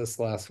about this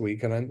last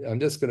week, and I'm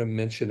just going to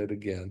mention it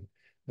again,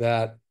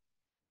 that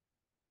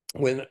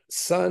when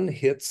sun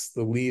hits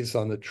the leaves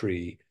on the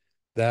tree,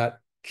 that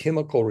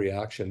chemical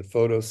reaction,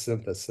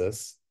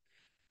 photosynthesis,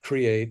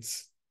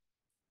 creates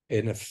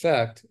an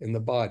effect in the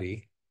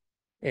body.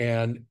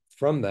 And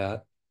from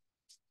that,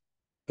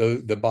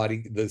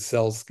 the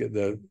cells,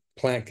 the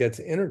plant gets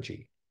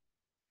energy.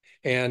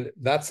 And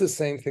that's the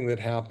same thing that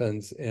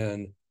happens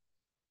in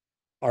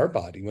our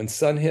body. When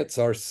sun hits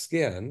our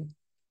skin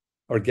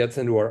or gets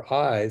into our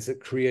eyes,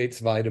 it creates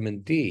vitamin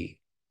D.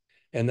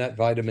 And that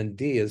vitamin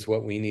D is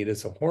what we need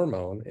as a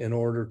hormone in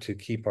order to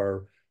keep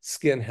our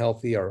skin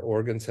healthy, our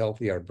organs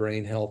healthy, our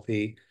brain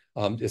healthy.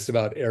 Just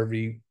about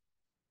every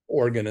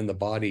organ in the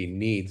body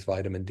needs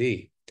vitamin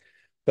D.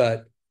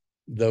 But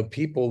the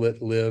people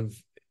that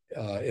live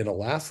in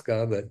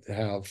Alaska that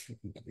have,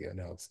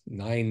 it's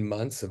 9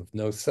 months of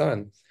no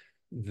sun,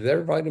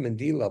 their vitamin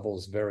D level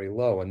is very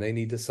low, and they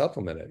need to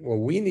supplement it. Well,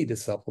 we need to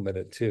supplement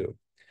it too.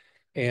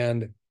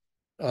 And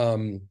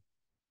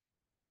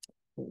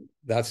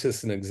that's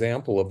just an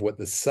example of what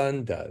the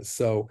sun does.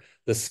 So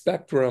the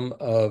spectrum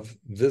of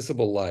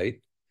visible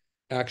light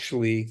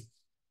actually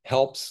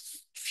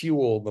helps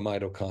fuel the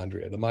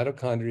mitochondria. The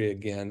mitochondria,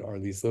 again, are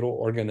these little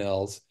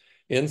organelles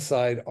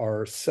inside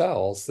our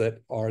cells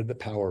that are the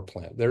power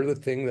plant. They're the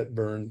thing that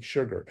burn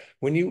sugar.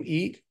 When you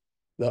eat,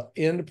 the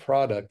end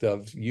product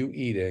of you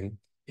eating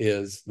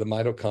is the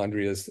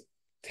mitochondria is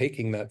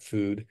taking that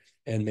food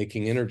and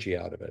making energy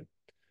out of it.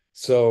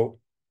 So,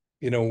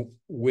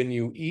 when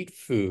you eat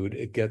food,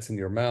 it gets in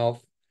your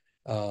mouth.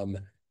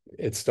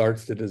 It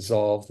starts to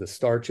dissolve the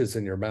starches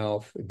in your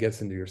mouth. It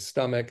gets into your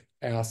stomach.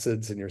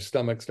 Acids in your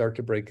stomach start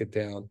to break it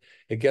down.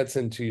 It gets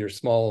into your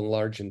small and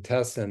large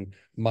intestine.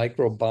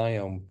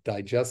 Microbiome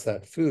digests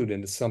that food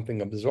into something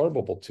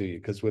absorbable to you,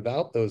 because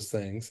without those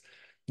things,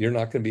 you're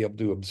not going to be able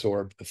to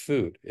absorb the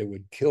food. It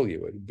would kill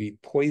you. It would be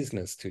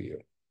poisonous to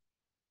you.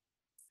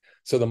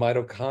 So the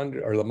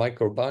mitochondria, or the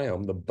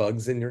microbiome, the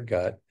bugs in your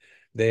gut,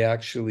 they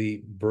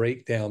actually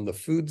break down the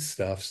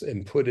foodstuffs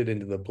and put it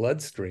into the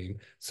bloodstream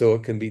so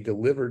it can be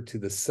delivered to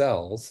the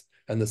cells,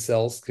 and the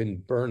cells can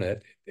burn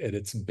it at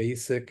its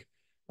basic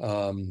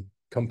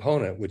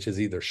component, which is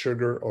either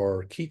sugar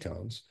or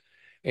ketones.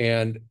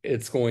 And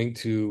it's going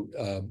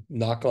to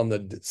knock on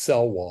the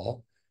cell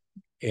wall.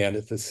 And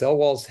if the cell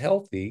wall is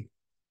healthy,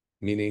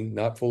 meaning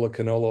not full of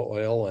canola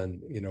oil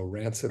and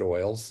rancid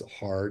oils,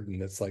 hard,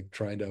 and it's like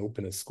trying to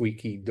open a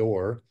squeaky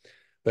door,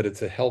 but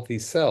it's a healthy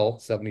cell,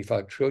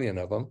 75 trillion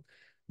of them,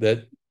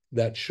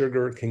 that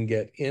sugar can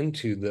get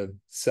into the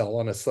cell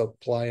on a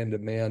supply and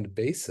demand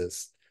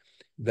basis.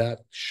 That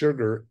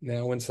sugar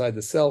now inside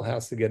the cell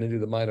has to get into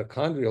the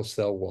mitochondrial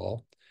cell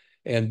wall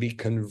and be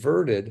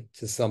converted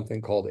to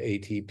something called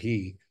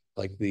ATP.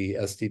 Like the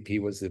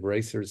STP was the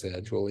racer's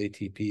edge. Well,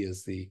 ATP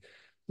is the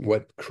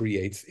what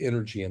creates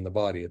energy in the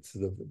body. It's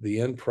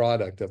the end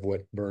product of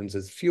what burns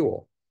as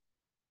fuel.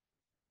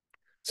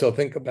 So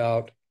think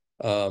about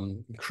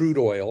crude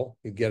oil.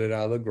 You get it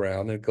out of the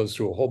ground, and it goes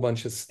through a whole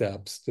bunch of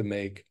steps to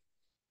make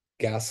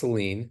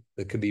gasoline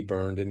that could be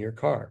burned in your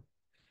car.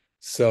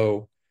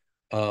 So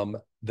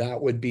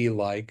that would be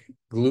like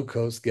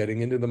glucose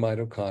getting into the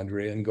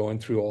mitochondria and going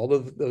through all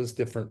of those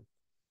different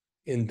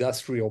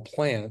industrial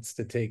plants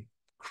to take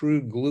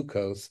crude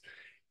glucose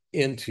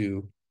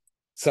into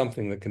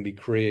something that can be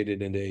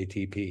created into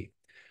ATP.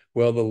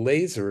 Well, the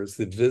lasers,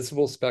 the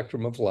visible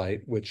spectrum of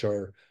light, which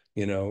are,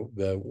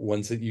 the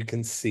ones that you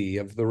can see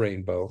of the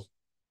rainbow,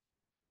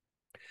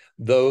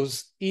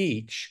 those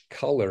each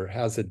color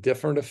has a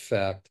different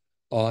effect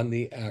on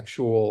the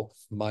actual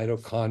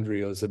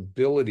mitochondria's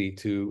ability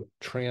to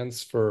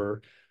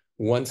transfer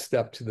one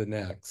step to the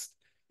next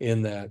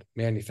in that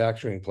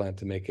manufacturing plant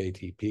to make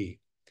ATP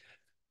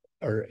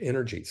or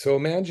energy. So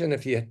imagine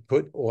if you had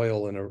put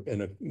oil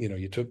in a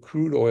you took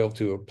crude oil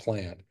to a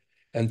plant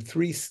and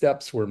 3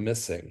 steps were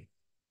missing.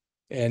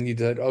 And you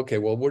did, okay,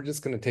 well, we're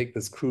just going to take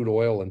this crude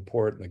oil and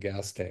pour it in the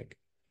gas tank.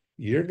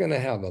 You're going to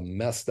have a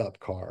messed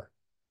up car.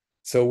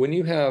 So when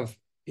you have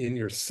in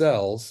your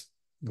cells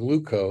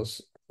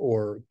glucose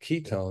or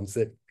ketones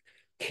that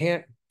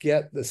can't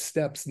get the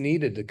steps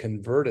needed to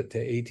convert it to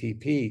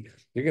ATP,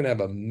 you're going to have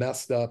a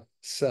messed up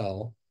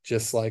cell,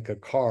 just like a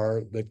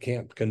car that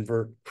can't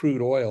convert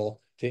crude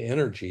oil to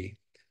energy.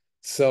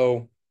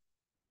 So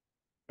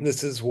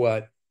this is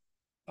what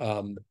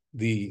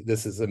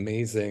this is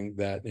amazing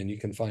that, and you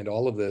can find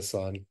all of this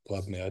on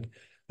PubMed,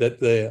 that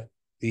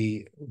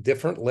the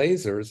different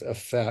lasers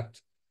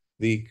affect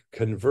the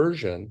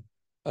conversion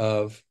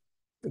of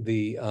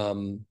the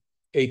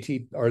AT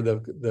or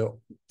the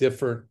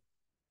different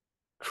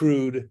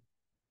crude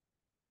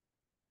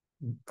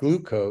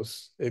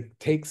glucose. It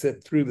takes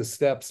it through the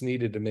steps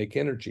needed to make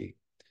energy.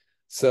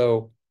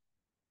 So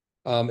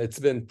it's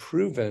been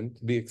proven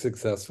to be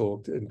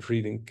successful in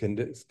treating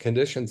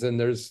conditions, and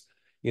there's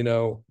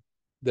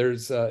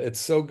it's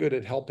so good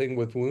at helping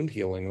with wound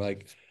healing.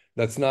 Like,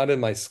 that's not in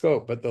my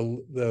scope, but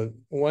the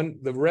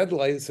red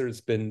laser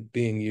has been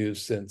being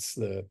used since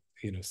the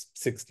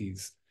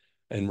 60s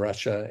in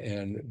Russia,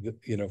 and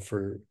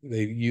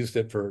they used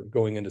it for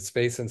going into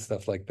space and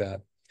stuff like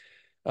that.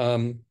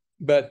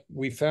 But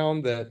we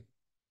found that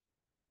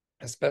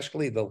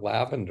especially the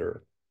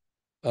lavender,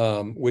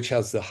 which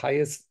has the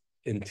highest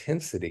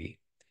intensity,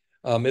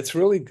 it's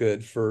really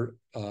good for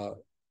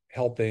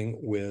helping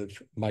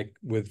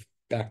with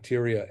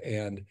bacteria,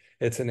 and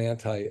it's an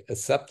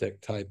anti-aseptic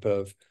type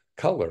of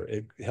color.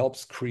 It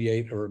helps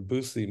create or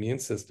boost the immune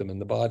system in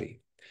the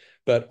body.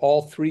 But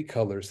all 3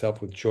 colors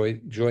help with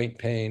joint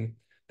pain.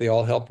 They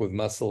all help with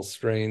muscle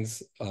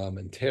strains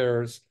and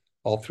tears.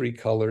 All 3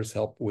 colors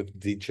help with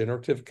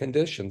degenerative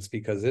conditions,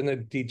 because in a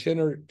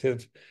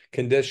degenerative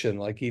condition,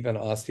 like even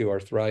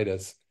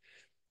osteoarthritis,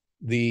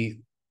 the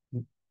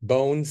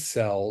bone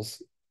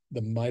cells,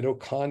 the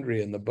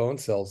mitochondria in the bone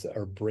cells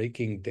are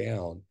breaking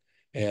down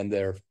and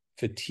they're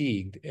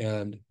fatigued,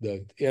 and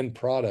the end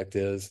product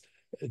is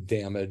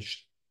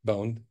damaged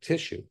bone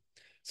tissue.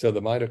 So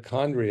the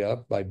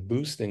mitochondria, by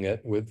boosting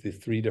it with the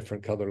 3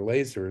 different color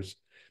lasers,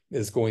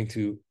 is going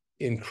to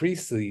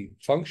increase the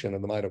function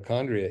of the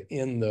mitochondria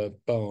in the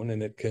bone,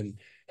 and it can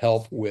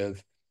help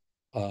with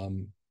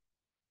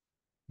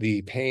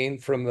the pain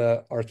from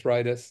the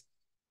arthritis.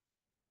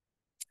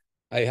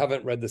 I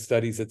haven't read the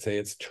studies that say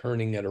it's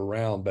turning it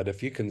around, but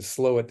if you can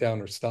slow it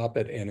down or stop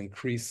it and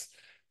increase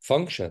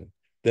function,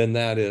 then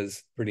that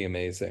is pretty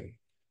amazing.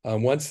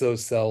 Once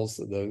those cells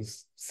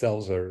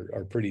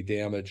are pretty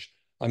damaged,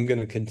 I'm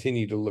going to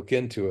continue to look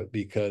into it,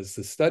 because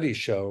the studies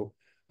show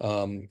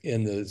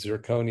in the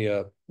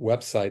Zirconia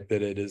website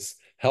that it is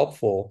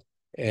helpful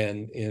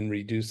and in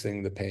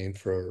reducing the pain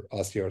for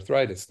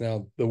osteoarthritis.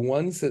 Now, the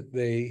ones that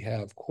they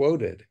have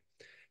quoted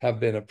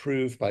have been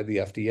approved by the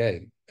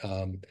FDA.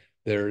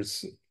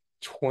 There's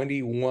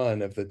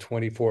 21 of the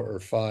 24 or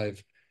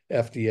 5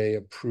 FDA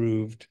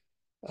approved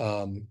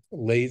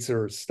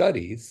laser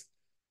studies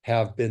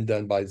have been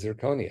done by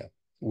Zirconia,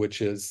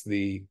 which is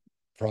the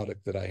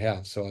product that I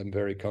have. So I'm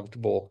very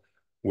comfortable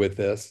with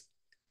this.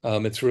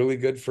 It's really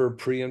good for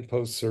pre and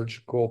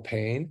post-surgical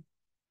pain.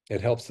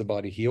 It helps the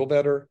body heal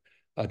better.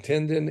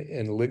 Tendon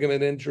and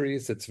ligament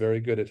injuries, it's very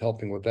good at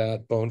helping with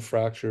that. Bone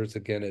fractures,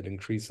 again, it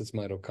increases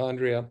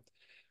mitochondria.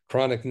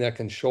 Chronic neck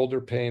and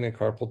shoulder pain and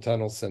carpal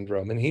tunnel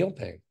syndrome and heel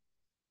pain.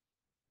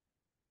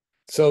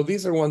 So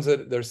these are ones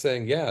that they're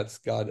saying, yeah,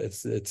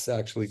 it's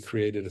actually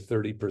created a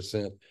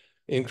 30%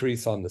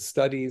 increase on the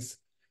studies.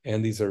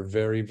 And these are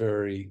very,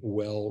 very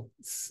well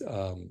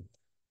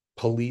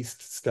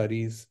policed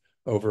studies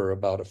over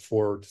about a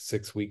 4 to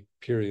 6 week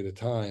period of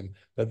time.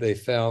 But they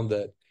found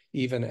that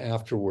even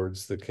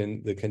afterwards, the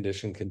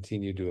condition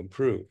continued to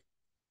improve.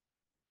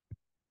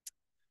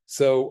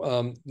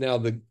 So now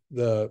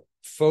the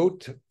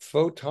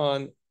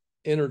photon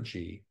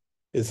energy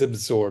is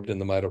absorbed in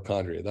the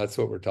mitochondria. That's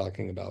what we're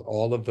talking about.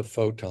 All of the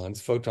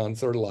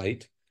photons are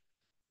light.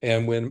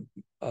 And when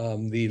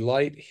the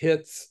light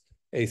hits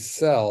a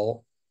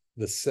cell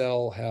the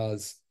cell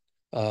has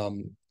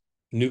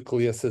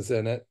nucleuses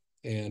in it,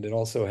 and it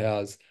also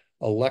has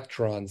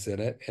electrons in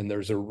it, and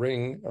there's a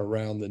ring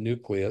around the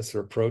nucleus,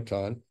 or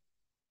proton,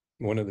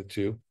 one of the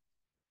two,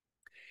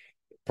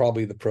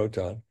 probably the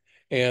proton.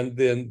 And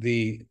then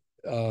the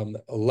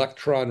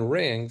electron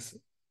rings,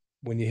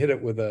 when you hit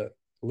it with a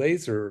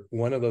laser,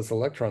 one of those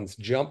electrons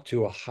jump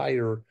to a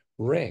higher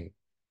ring,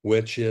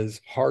 which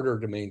is harder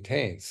to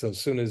maintain. So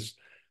as soon as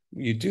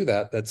you do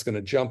that, that's going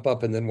to jump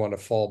up and then want to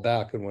fall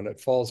back. And when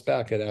it falls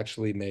back, it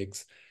actually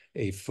makes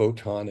a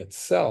photon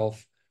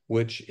itself,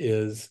 which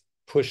is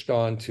pushed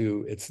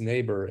onto its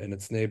neighbor and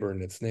its neighbor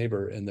and its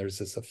neighbor. And there's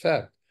this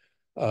effect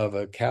of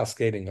a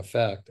cascading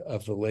effect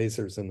of the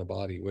lasers in the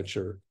body, which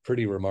are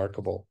pretty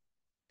remarkable.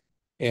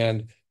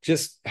 And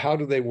just how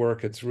do they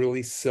work? It's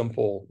really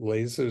simple.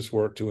 Lasers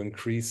work to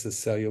increase the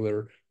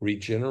cellular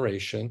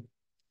regeneration.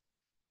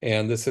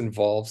 And this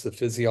involves the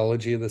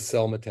physiology of the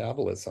cell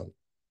metabolism,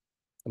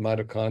 the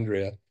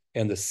mitochondria,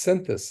 and the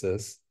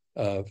synthesis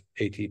of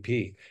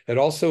ATP. It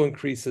also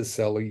increases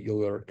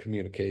cellular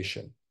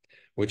communication,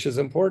 which is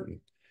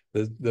important.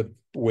 The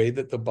way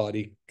that the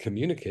body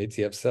communicates,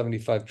 you have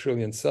 75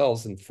 trillion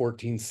cells and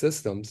 14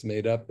 systems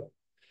made up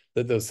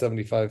that those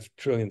 75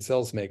 trillion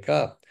cells make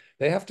up.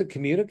 They have to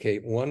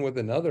communicate one with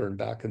another and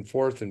back and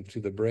forth and to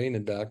the brain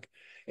and back.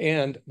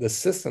 And the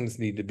systems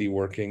need to be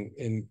working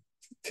in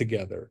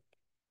together.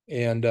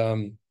 And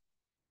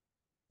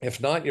if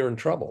not, you're in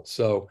trouble.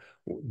 So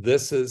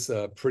this is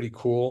pretty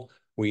cool.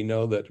 We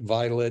know that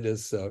violet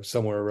is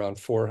somewhere around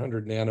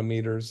 400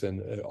 nanometers,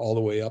 and all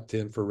the way up to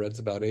infrared's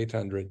about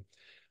 800.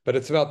 But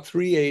it's about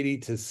 380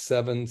 to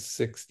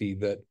 760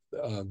 that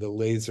the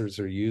lasers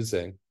are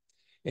using.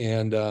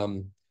 And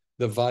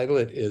the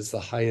violet is the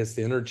highest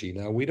energy.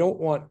 Now, we don't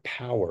want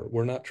power.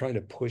 We're not trying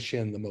to push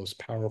in the most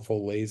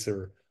powerful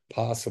laser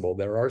possible.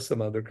 There are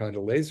some other kind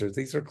of lasers.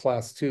 These are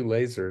class 2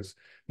 lasers,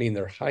 mean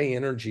they're high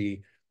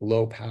energy,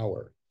 low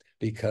power,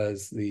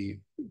 because the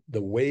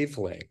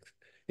wavelength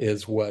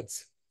is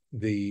what's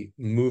the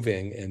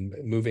moving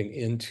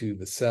into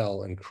the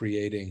cell and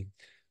creating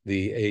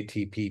the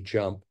ATP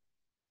jump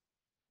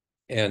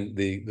and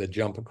the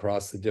jump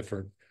across the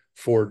different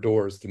 4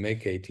 doors to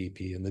make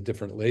ATP, and the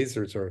different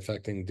lasers are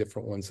affecting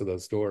different ones of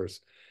those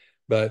doors.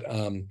 But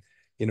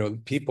you know,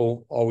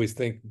 people always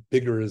think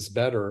bigger is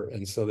better,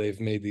 and so they've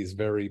made these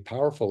very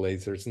powerful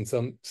lasers, and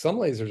some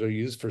lasers are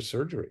used for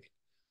surgery.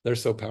 They're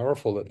so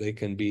powerful that they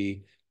can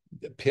be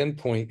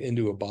pinpoint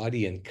into a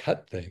body and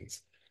cut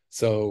things.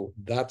 So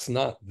that's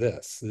not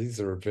this. These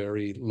are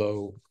very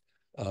low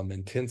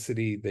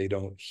intensity. They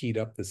don't heat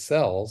up the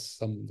cells.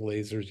 Some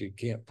lasers, you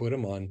can't put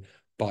them on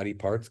body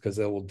parts because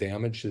they will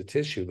damage the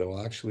tissue.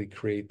 They'll actually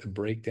create the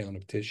breakdown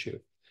of tissue.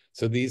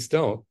 So these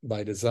don't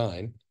by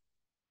design.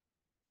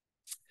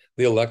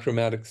 The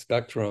electromagnetic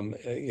spectrum,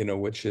 you know,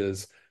 which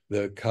is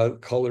the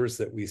colors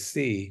that we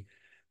see,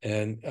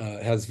 and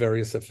has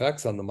various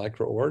effects on the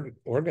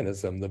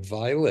microorganism. The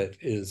violet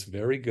is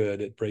very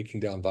good at breaking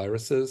down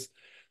viruses.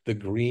 The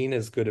green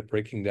is good at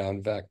breaking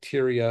down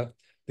bacteria.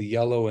 The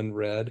yellow and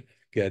red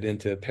get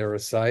into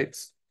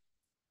parasites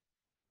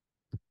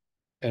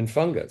and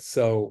fungus.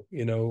 So,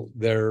 you know,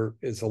 there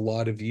is a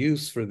lot of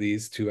use for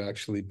these to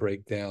actually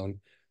break down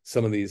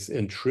some of these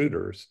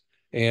intruders,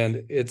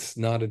 and it's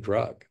not a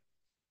drug.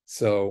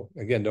 So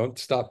again, don't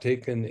stop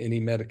taking any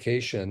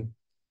medication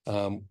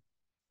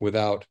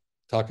without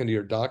talking to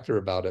your doctor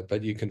about it,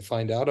 but you can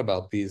find out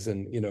about these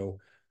and, you know,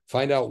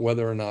 find out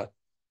whether or not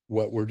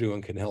what we're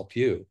doing can help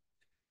you.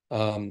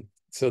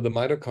 So the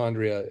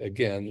mitochondria,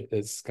 again,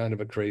 is kind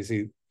of a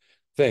crazy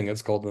thing.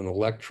 It's called an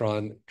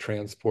electron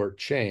transport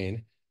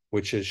chain,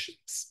 which is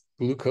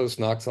glucose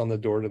knocks on the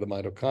door to the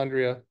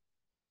mitochondria.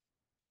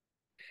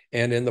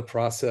 And in the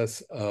process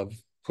of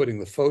putting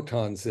the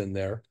photons in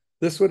there,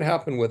 this would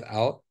happen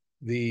without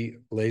the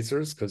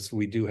lasers because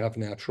we do have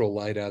natural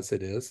light as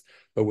it is.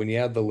 But when you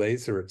add the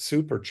laser, it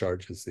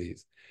supercharges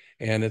these.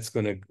 And it's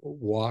going to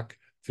walk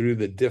through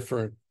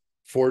the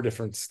 4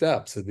 different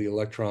steps of the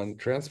electron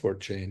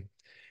transport chain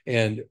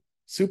and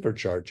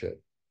supercharge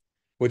it,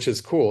 which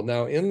is cool.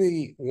 Now, in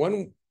the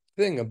one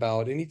thing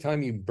about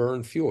anytime you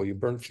burn fuel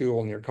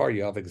in your car,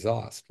 you have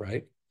exhaust,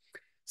 right?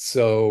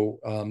 So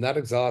that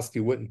exhaust,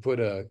 you wouldn't put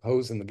a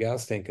hose in the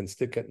gas tank and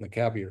stick it in the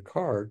cab of your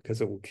car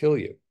because it will kill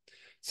you.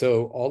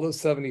 So all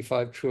those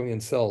 75 trillion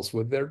cells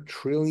with their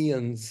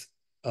trillions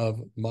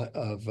of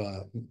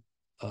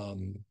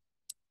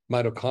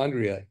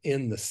mitochondria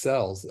in the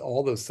cells,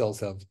 all those cells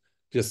have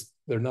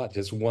they're not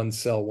just one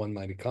cell, one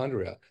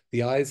mitochondria.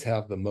 The eyes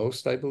have the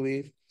most, I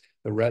believe.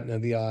 The retina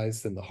of the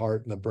eyes, and the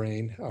heart and the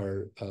brain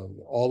are,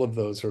 all of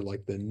those are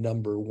like the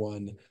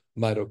 #1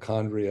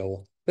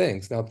 mitochondrial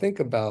things. Now think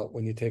about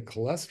when you take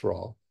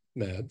cholesterol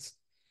meds,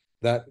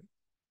 that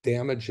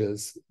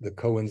damages the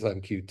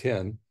coenzyme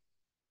Q10.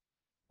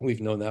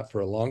 We've known that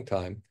for a long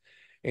time.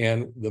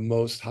 And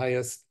the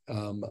highest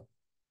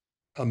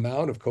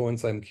amount of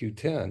coenzyme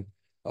Q10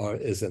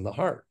 is in the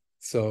heart.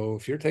 So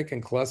if you're taking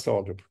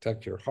cholesterol to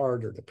protect your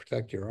heart or to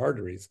protect your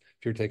arteries,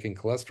 if you're taking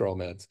cholesterol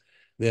meds,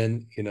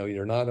 then, you know,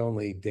 you're not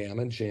only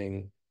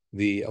damaging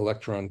the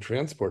electron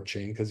transport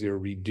chain because you're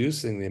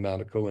reducing the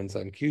amount of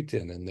coenzyme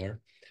Q10 in there.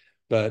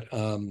 But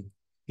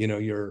you know,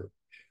 you're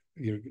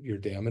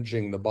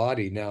damaging the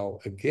body. Now,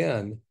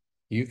 again,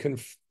 you can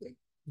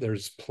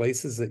there's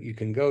places that you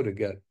can go to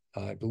get,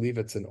 I believe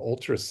it's an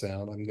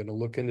ultrasound. I'm going to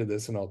look into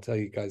this and I'll tell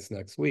you guys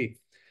next week,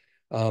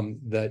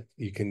 that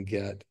you can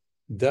get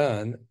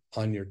done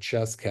on your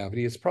chest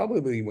cavity. It's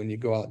probably when you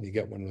go out and you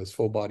get one of those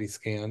full body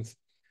scans,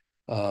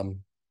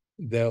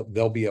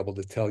 they'll be able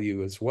to tell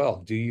you as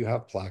well, do you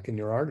have plaque in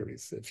your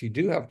arteries? If you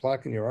do have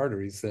plaque in your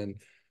arteries, then,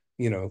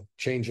 you know,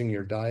 changing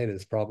your diet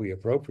is probably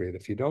appropriate.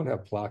 If you don't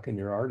have plaque in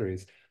your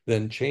arteries,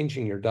 then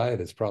changing your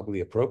diet is probably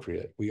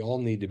appropriate. We all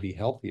need to be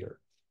healthier.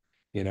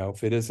 You know,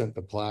 if it isn't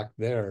the plaque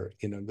there,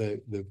 you know,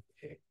 the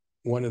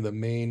one of the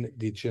main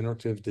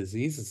degenerative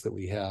diseases that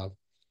we have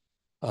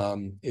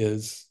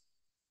is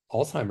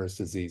Alzheimer's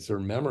disease or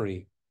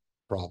memory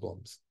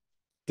problems,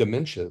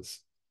 dementias.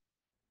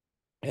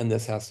 And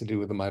this has to do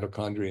with the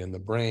mitochondria in the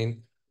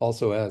brain,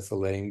 also has the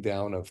laying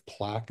down of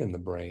plaque in the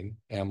brain,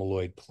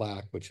 amyloid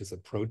plaque, which is a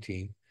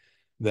protein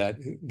that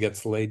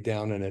gets laid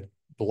down and it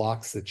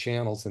blocks the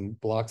channels and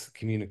blocks the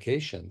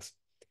communications.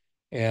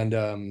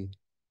 And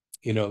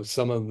you know,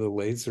 some of the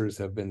lasers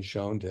have been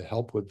shown to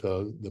help with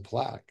the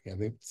plaque. I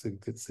think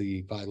it's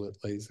the violet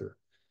laser.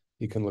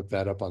 You can look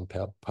that up on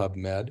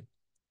PubMed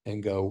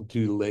and go,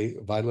 do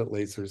violet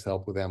lasers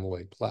help with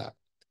amyloid plaque?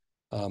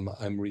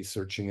 I'm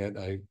researching it.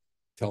 I'm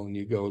telling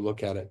you, go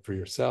look at it for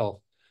yourself.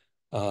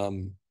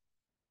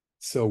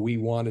 So we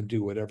want to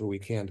do whatever we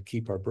can to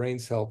keep our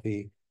brains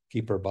healthy,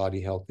 keep our body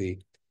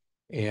healthy.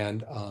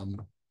 And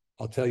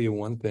I'll tell you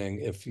one thing,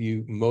 if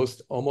you,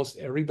 almost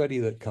everybody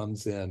that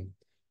comes in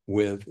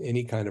with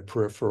any kind of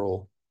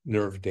peripheral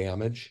nerve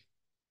damage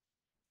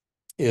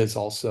is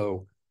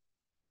also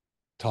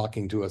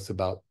talking to us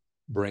about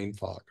brain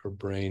fog or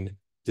brain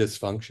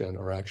dysfunction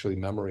or actually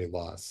memory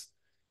loss.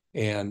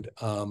 And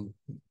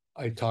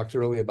I talked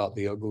earlier about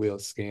the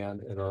Oglio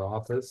scan in our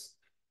office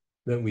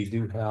that we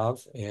do have.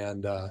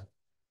 And,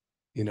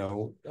 you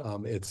know,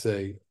 it's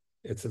a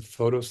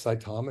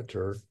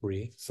photocytometer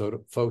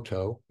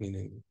photo,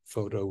 meaning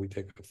photo, we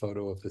take a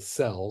photo of the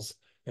cells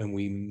and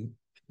we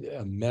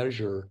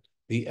measure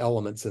the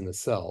elements in the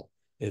cell.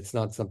 It's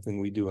not something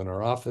we do in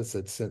our office.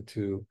 It's sent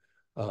to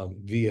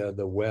via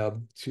the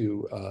web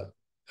to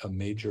a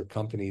major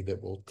company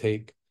that will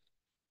take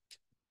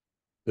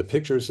the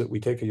pictures that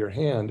we take of your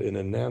hand in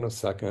a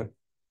nanosecond.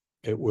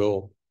 It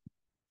will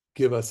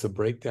give us a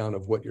breakdown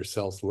of what your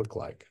cells look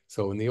like.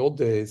 So in the old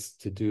days,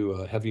 to do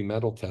a heavy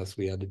metal test,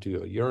 we had to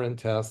do a urine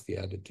test. You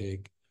had to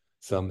take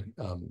some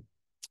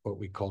what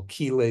we call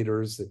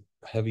chelators, a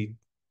heavy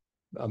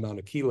amount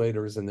of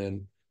chelators, and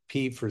then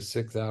pee for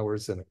 6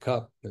 hours in a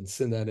cup and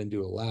send that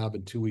into a lab.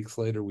 And 2 weeks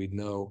later, we'd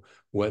know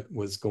what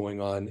was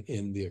going on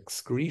in the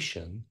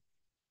excretion,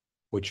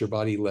 which your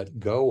body let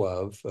go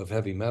of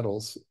heavy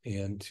metals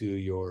into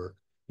your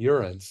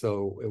urine.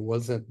 So it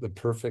wasn't the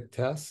perfect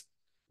test.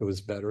 It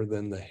was better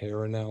than the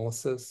hair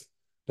analysis.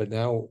 But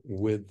now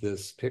with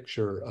this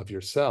picture of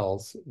your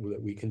cells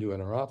that we can do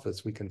in our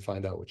office, we can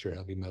find out what your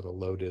heavy metal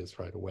load is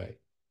right away.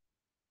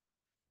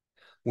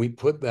 We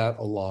put that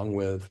along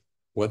with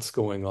what's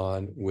going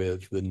on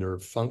with the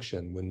nerve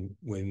function.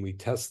 When we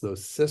test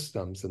those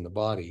systems in the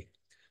body,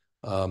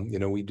 you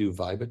know, we do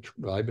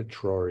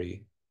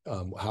vibratory,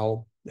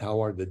 how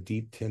are the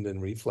deep tendon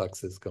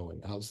reflexes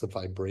going? How's the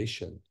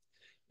vibration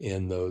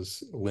in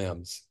those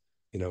limbs?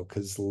 You know,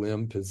 because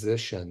limb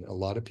position, a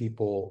lot of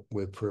people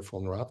with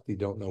peripheral neuropathy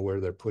don't know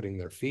where they're putting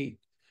their feet.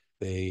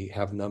 They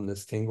have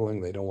numbness, tingling.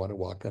 They don't want to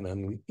walk on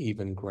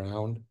uneven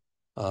ground.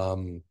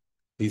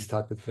 These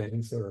type of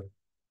things are,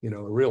 you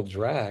know, a real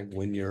drag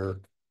when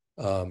you're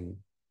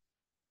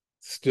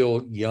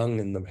still young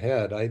in the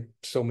head. I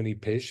so many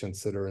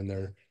patients that are in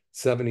their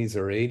 70s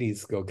or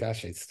 80s go,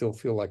 gosh, I still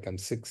feel like I'm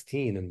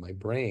 16 in my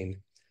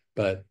brain,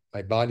 but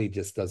my body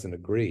just doesn't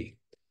agree.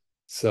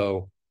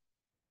 So,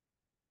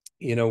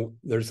 you know,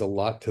 there's a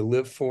lot to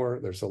live for.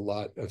 There's a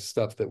lot of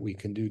stuff that we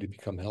can do to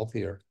become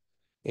healthier.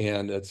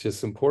 And it's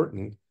just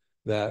important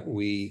that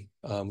we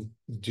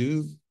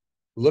do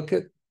look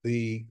at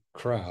the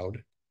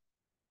crowd.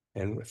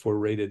 And if we're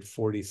rated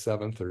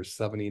 47th or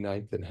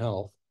 79th in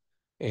health,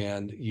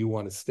 and you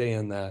want to stay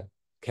in that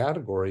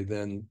category,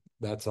 then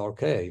that's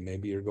okay.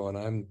 Maybe you're going,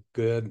 I'm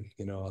good,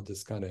 you know, I'll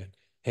just kind of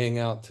hang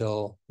out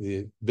till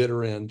the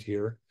bitter end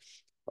here.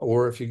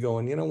 Or if you're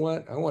going, you know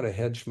what, I want to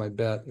hedge my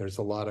bet, there's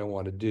a lot I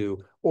want to do,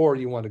 or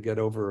you want to get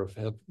over,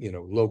 you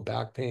know, low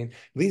back pain.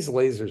 These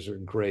lasers are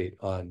great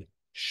on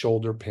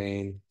shoulder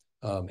pain,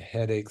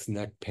 headaches,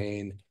 neck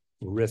pain,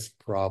 wrist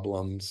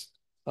problems,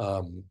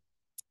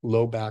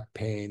 low back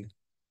pain,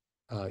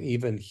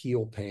 even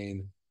heel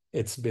pain.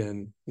 It's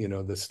been, you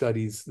know, the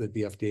studies that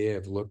the FDA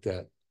have looked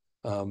at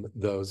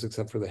those,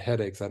 except for the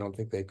headaches. I don't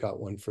think they've got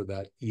one for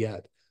that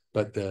yet.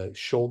 But the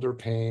shoulder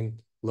pain,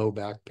 low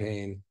back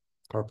pain,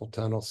 carpal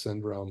tunnel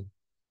syndrome,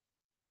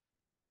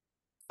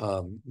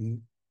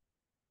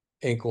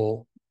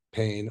 ankle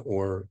pain,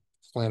 or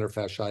plantar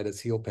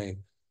fasciitis, heel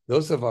pain,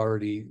 those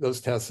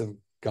tests have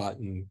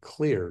gotten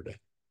cleared.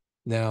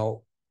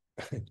 Now,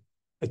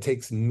 it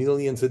takes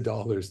millions of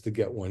dollars to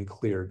get one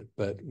cleared,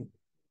 but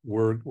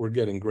we're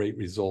getting great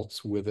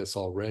results with this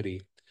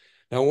already.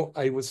 Now,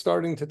 I was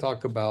starting to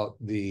talk about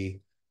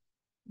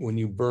when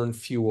you burn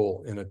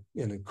fuel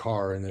in a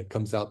car and it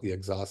comes out the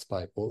exhaust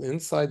pipe. Well,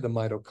 inside the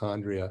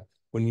mitochondria,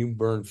 when you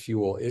burn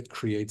fuel, it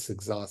creates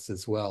exhaust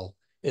as well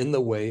in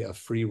the way of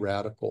free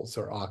radicals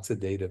or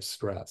oxidative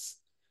stress.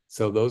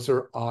 So those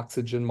are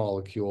oxygen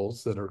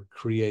molecules that are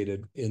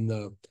created in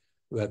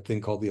that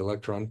thing called the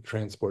electron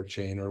transport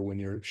chain, or when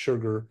your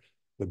sugar,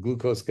 the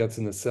glucose gets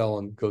in the cell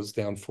and goes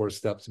down 4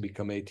 steps to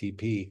become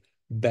ATP,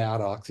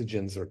 bad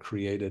oxygens are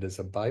created as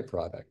a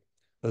byproduct.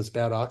 Those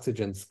bad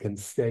oxygens can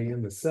stay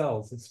in the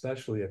cells,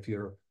 especially if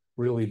you're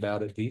really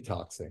bad at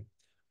detoxing.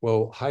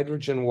 Well,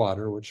 hydrogen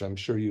water, which I'm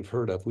sure you've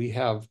heard of, we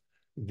have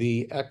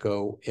the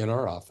Echo in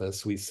our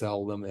office. We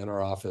sell them in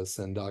our office,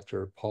 and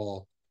Dr.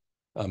 Paul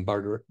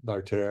Bartolari,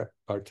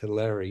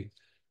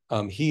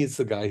 he's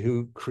the guy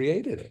who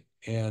created it.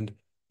 And,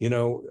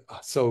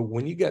 so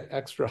when you get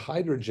extra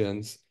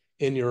hydrogens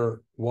in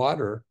your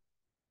water,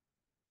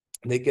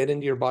 they get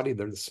into your body.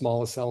 They're the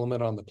smallest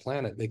element on the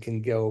planet. They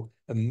can go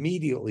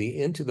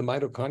immediately into the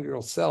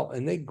mitochondrial cell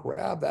and they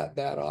grab that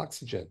bad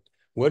oxygen.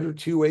 What are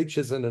two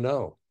H's and an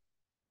O?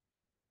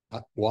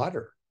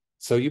 Water.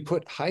 So you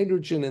put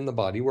hydrogen in the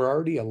body. We're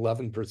already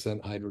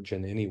 11%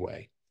 hydrogen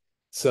anyway.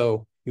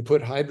 So you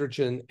put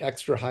hydrogen,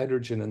 extra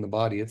hydrogen in the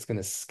body, it's going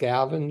to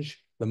scavenge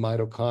the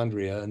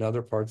mitochondria and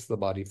other parts of the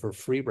body for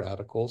free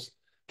radicals,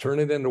 turn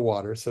it into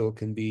water so it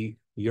can be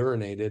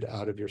urinated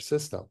out of your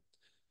system.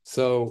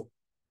 So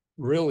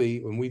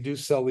really, when we do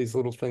sell these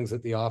little things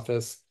at the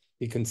office,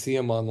 you can see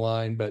them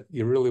online, but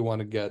you really want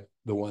to get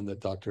the one that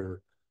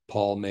Dr.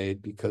 Paul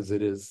made because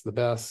it is the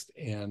best.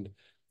 And,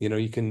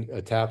 you can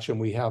attach them.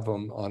 We have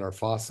them on our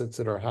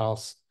faucets at our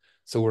house.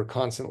 So we're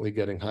constantly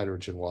getting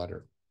hydrogen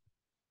water.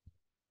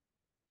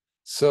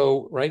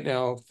 So right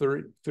now,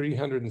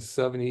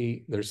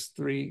 370, there's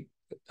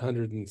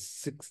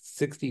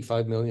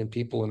 365 million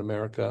people in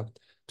America.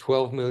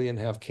 12 million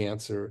have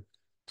cancer.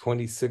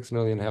 26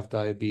 million have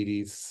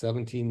diabetes.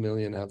 17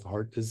 million have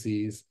heart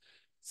disease.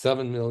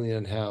 7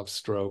 million have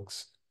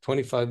strokes.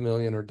 25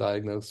 million are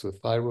diagnosed with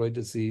thyroid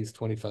disease.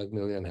 25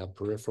 million have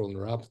peripheral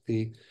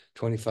neuropathy.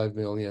 25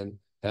 million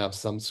have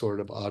some sort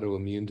of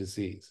autoimmune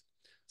disease.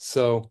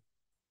 So,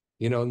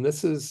 and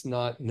this is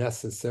not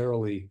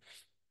necessarily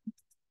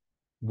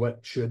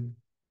what should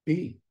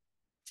be.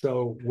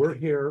 So we're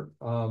here.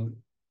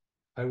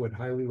 I would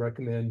highly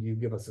recommend you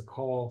give us a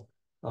call.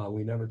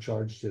 We never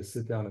charge to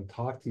sit down and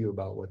talk to you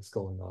about what's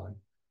going on.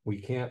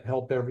 We can't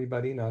help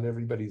everybody. Not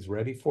everybody's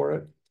ready for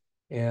it.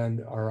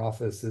 And our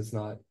office is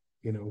not,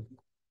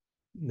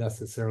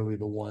 necessarily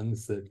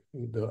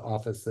the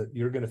office that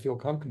you're going to feel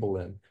comfortable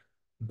in.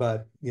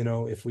 But,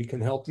 if we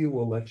can help you,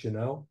 we'll let you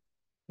know.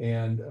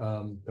 And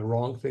the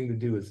wrong thing to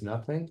do is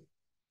nothing.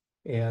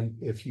 And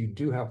if you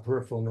do have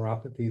peripheral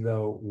neuropathy,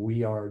 though,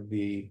 we are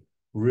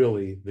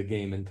really the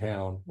game in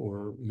town.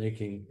 We're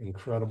making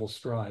incredible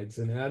strides,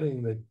 and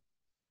adding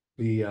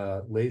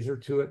the laser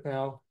to it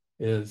now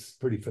is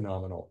pretty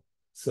phenomenal.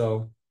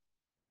 So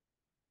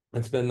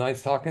it's been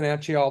nice talking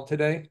at you all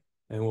today,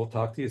 and we'll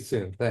talk to you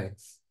soon.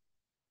 Thanks.